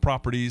 managing rental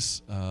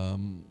properties,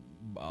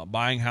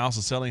 buying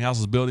houses, selling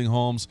houses, building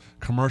homes,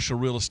 commercial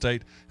real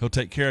estate. He'll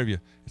take care of you.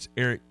 It's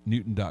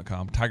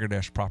ericnewton.com,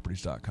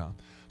 tiger-properties.com.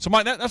 So,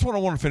 Mike, that's what I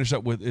want to finish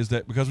up with, is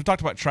that because we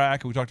talked about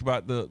track and we talked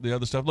about the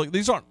other stuff. Look,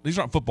 these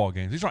aren't football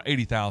games. These aren't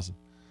 80,000.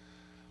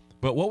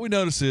 But what we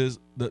notice is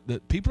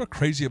that people are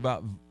crazy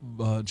about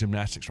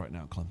gymnastics right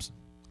now at Clemson.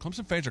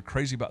 Clemson fans are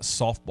crazy about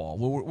softball.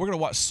 We're going to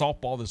watch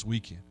softball this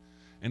weekend.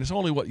 And it's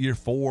only, year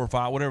 4 or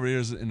 5, whatever it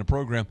is in the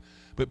program.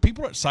 But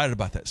people are excited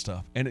about that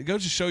stuff. And it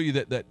goes to show you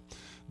that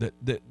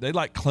they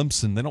like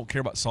Clemson. They don't care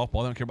about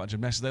softball. They don't care about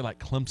gymnastics. They like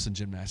Clemson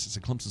gymnastics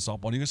and Clemson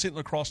softball. And you can see it in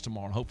lacrosse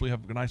tomorrow. And hopefully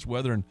have nice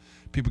weather and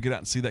people get out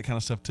and see that kind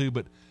of stuff too.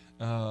 But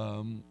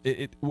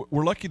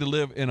we're lucky to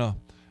live in an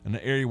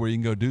area where you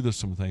can go do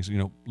some things,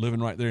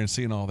 living right there and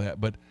seeing all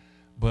that. But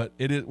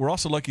we're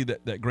also lucky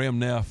that Graham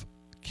Neff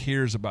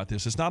cares about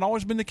this. It's not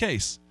always been the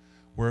case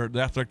where the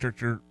athletic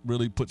director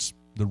really puts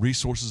the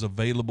resources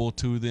available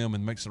to them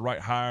and makes the right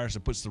hires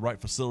and puts the right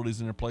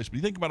facilities in their place. But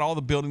you think about all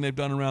the building they've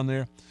done around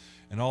there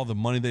and all the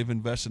money they've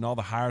invested and all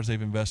the hires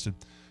they've invested,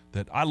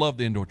 that I love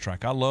the indoor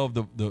track. I love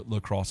the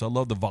lacrosse. I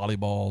love the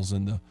volleyballs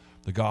and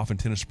the golf and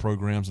tennis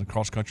programs and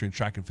cross country and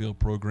track and field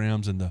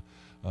programs and the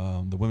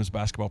women's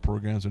basketball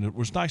programs. And it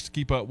was nice to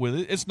keep up with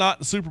it. It's not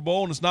the Super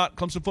Bowl and it's not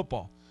Clemson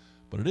football,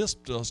 but it is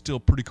still a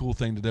pretty cool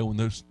thing to do when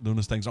those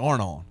things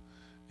aren't on,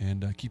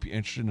 and keep you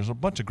interested. And there's a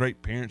bunch of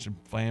great parents and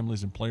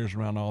families and players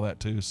around all that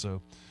too.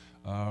 So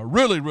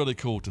really, really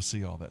cool to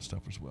see all that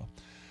stuff as well.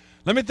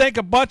 Let me thank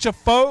a bunch of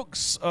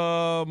folks.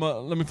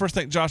 Let me first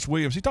thank Josh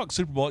Williams. He talked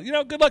Super Bowl.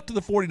 Good luck to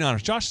the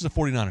 49ers. Josh is a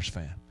 49ers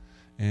fan.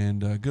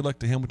 And good luck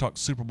to him. We talked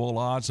Super Bowl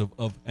odds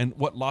of and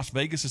what Las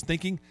Vegas is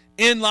thinking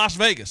in Las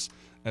Vegas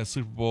as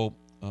Super Bowl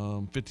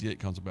 58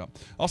 comes about.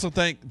 Also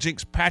thank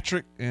Jinx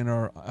Patrick and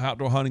our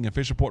outdoor hunting and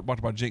fish report brought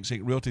to you by Jinx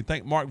Inc. Realty.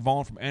 Thank Mark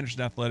Vaughan from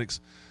Anderson Athletics,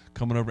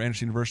 coming over to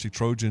Anderson University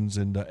Trojans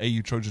and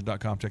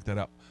autrojans.com. Check that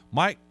out.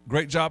 Mike,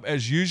 great job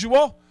as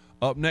usual.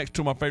 Up next,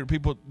 two of my favorite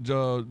people,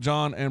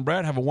 John and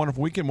Brad. Have a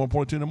wonderful weekend. More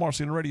important, tune in tomorrow.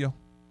 See you on the radio.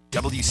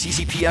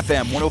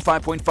 WCCP-FM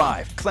 105.5,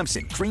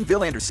 Clemson,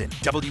 Greenville, Anderson.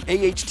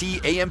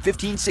 WAHT AM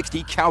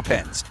 1560,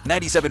 Cowpens.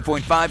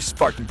 97.5,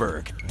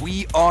 Spartanburg.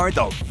 We are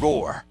the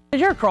Roar. Is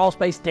your crawl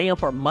space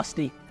damp or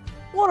musty?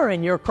 Water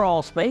in your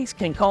crawl space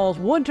can cause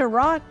wood to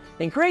rot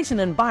and creates an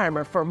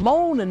environment for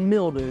mold and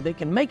mildew that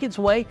can make its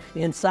way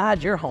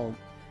inside your home.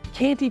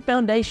 Canty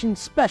Foundation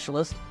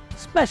Specialist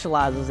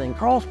specializes in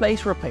crawl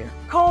space repair.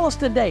 Call us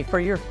today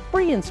for your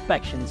free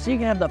inspection so you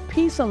can have the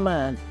peace of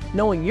mind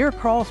knowing your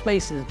crawl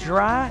space is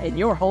dry and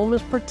your home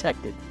is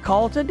protected.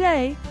 Call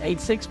today,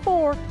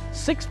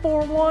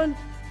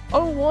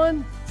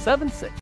 864-641-0176.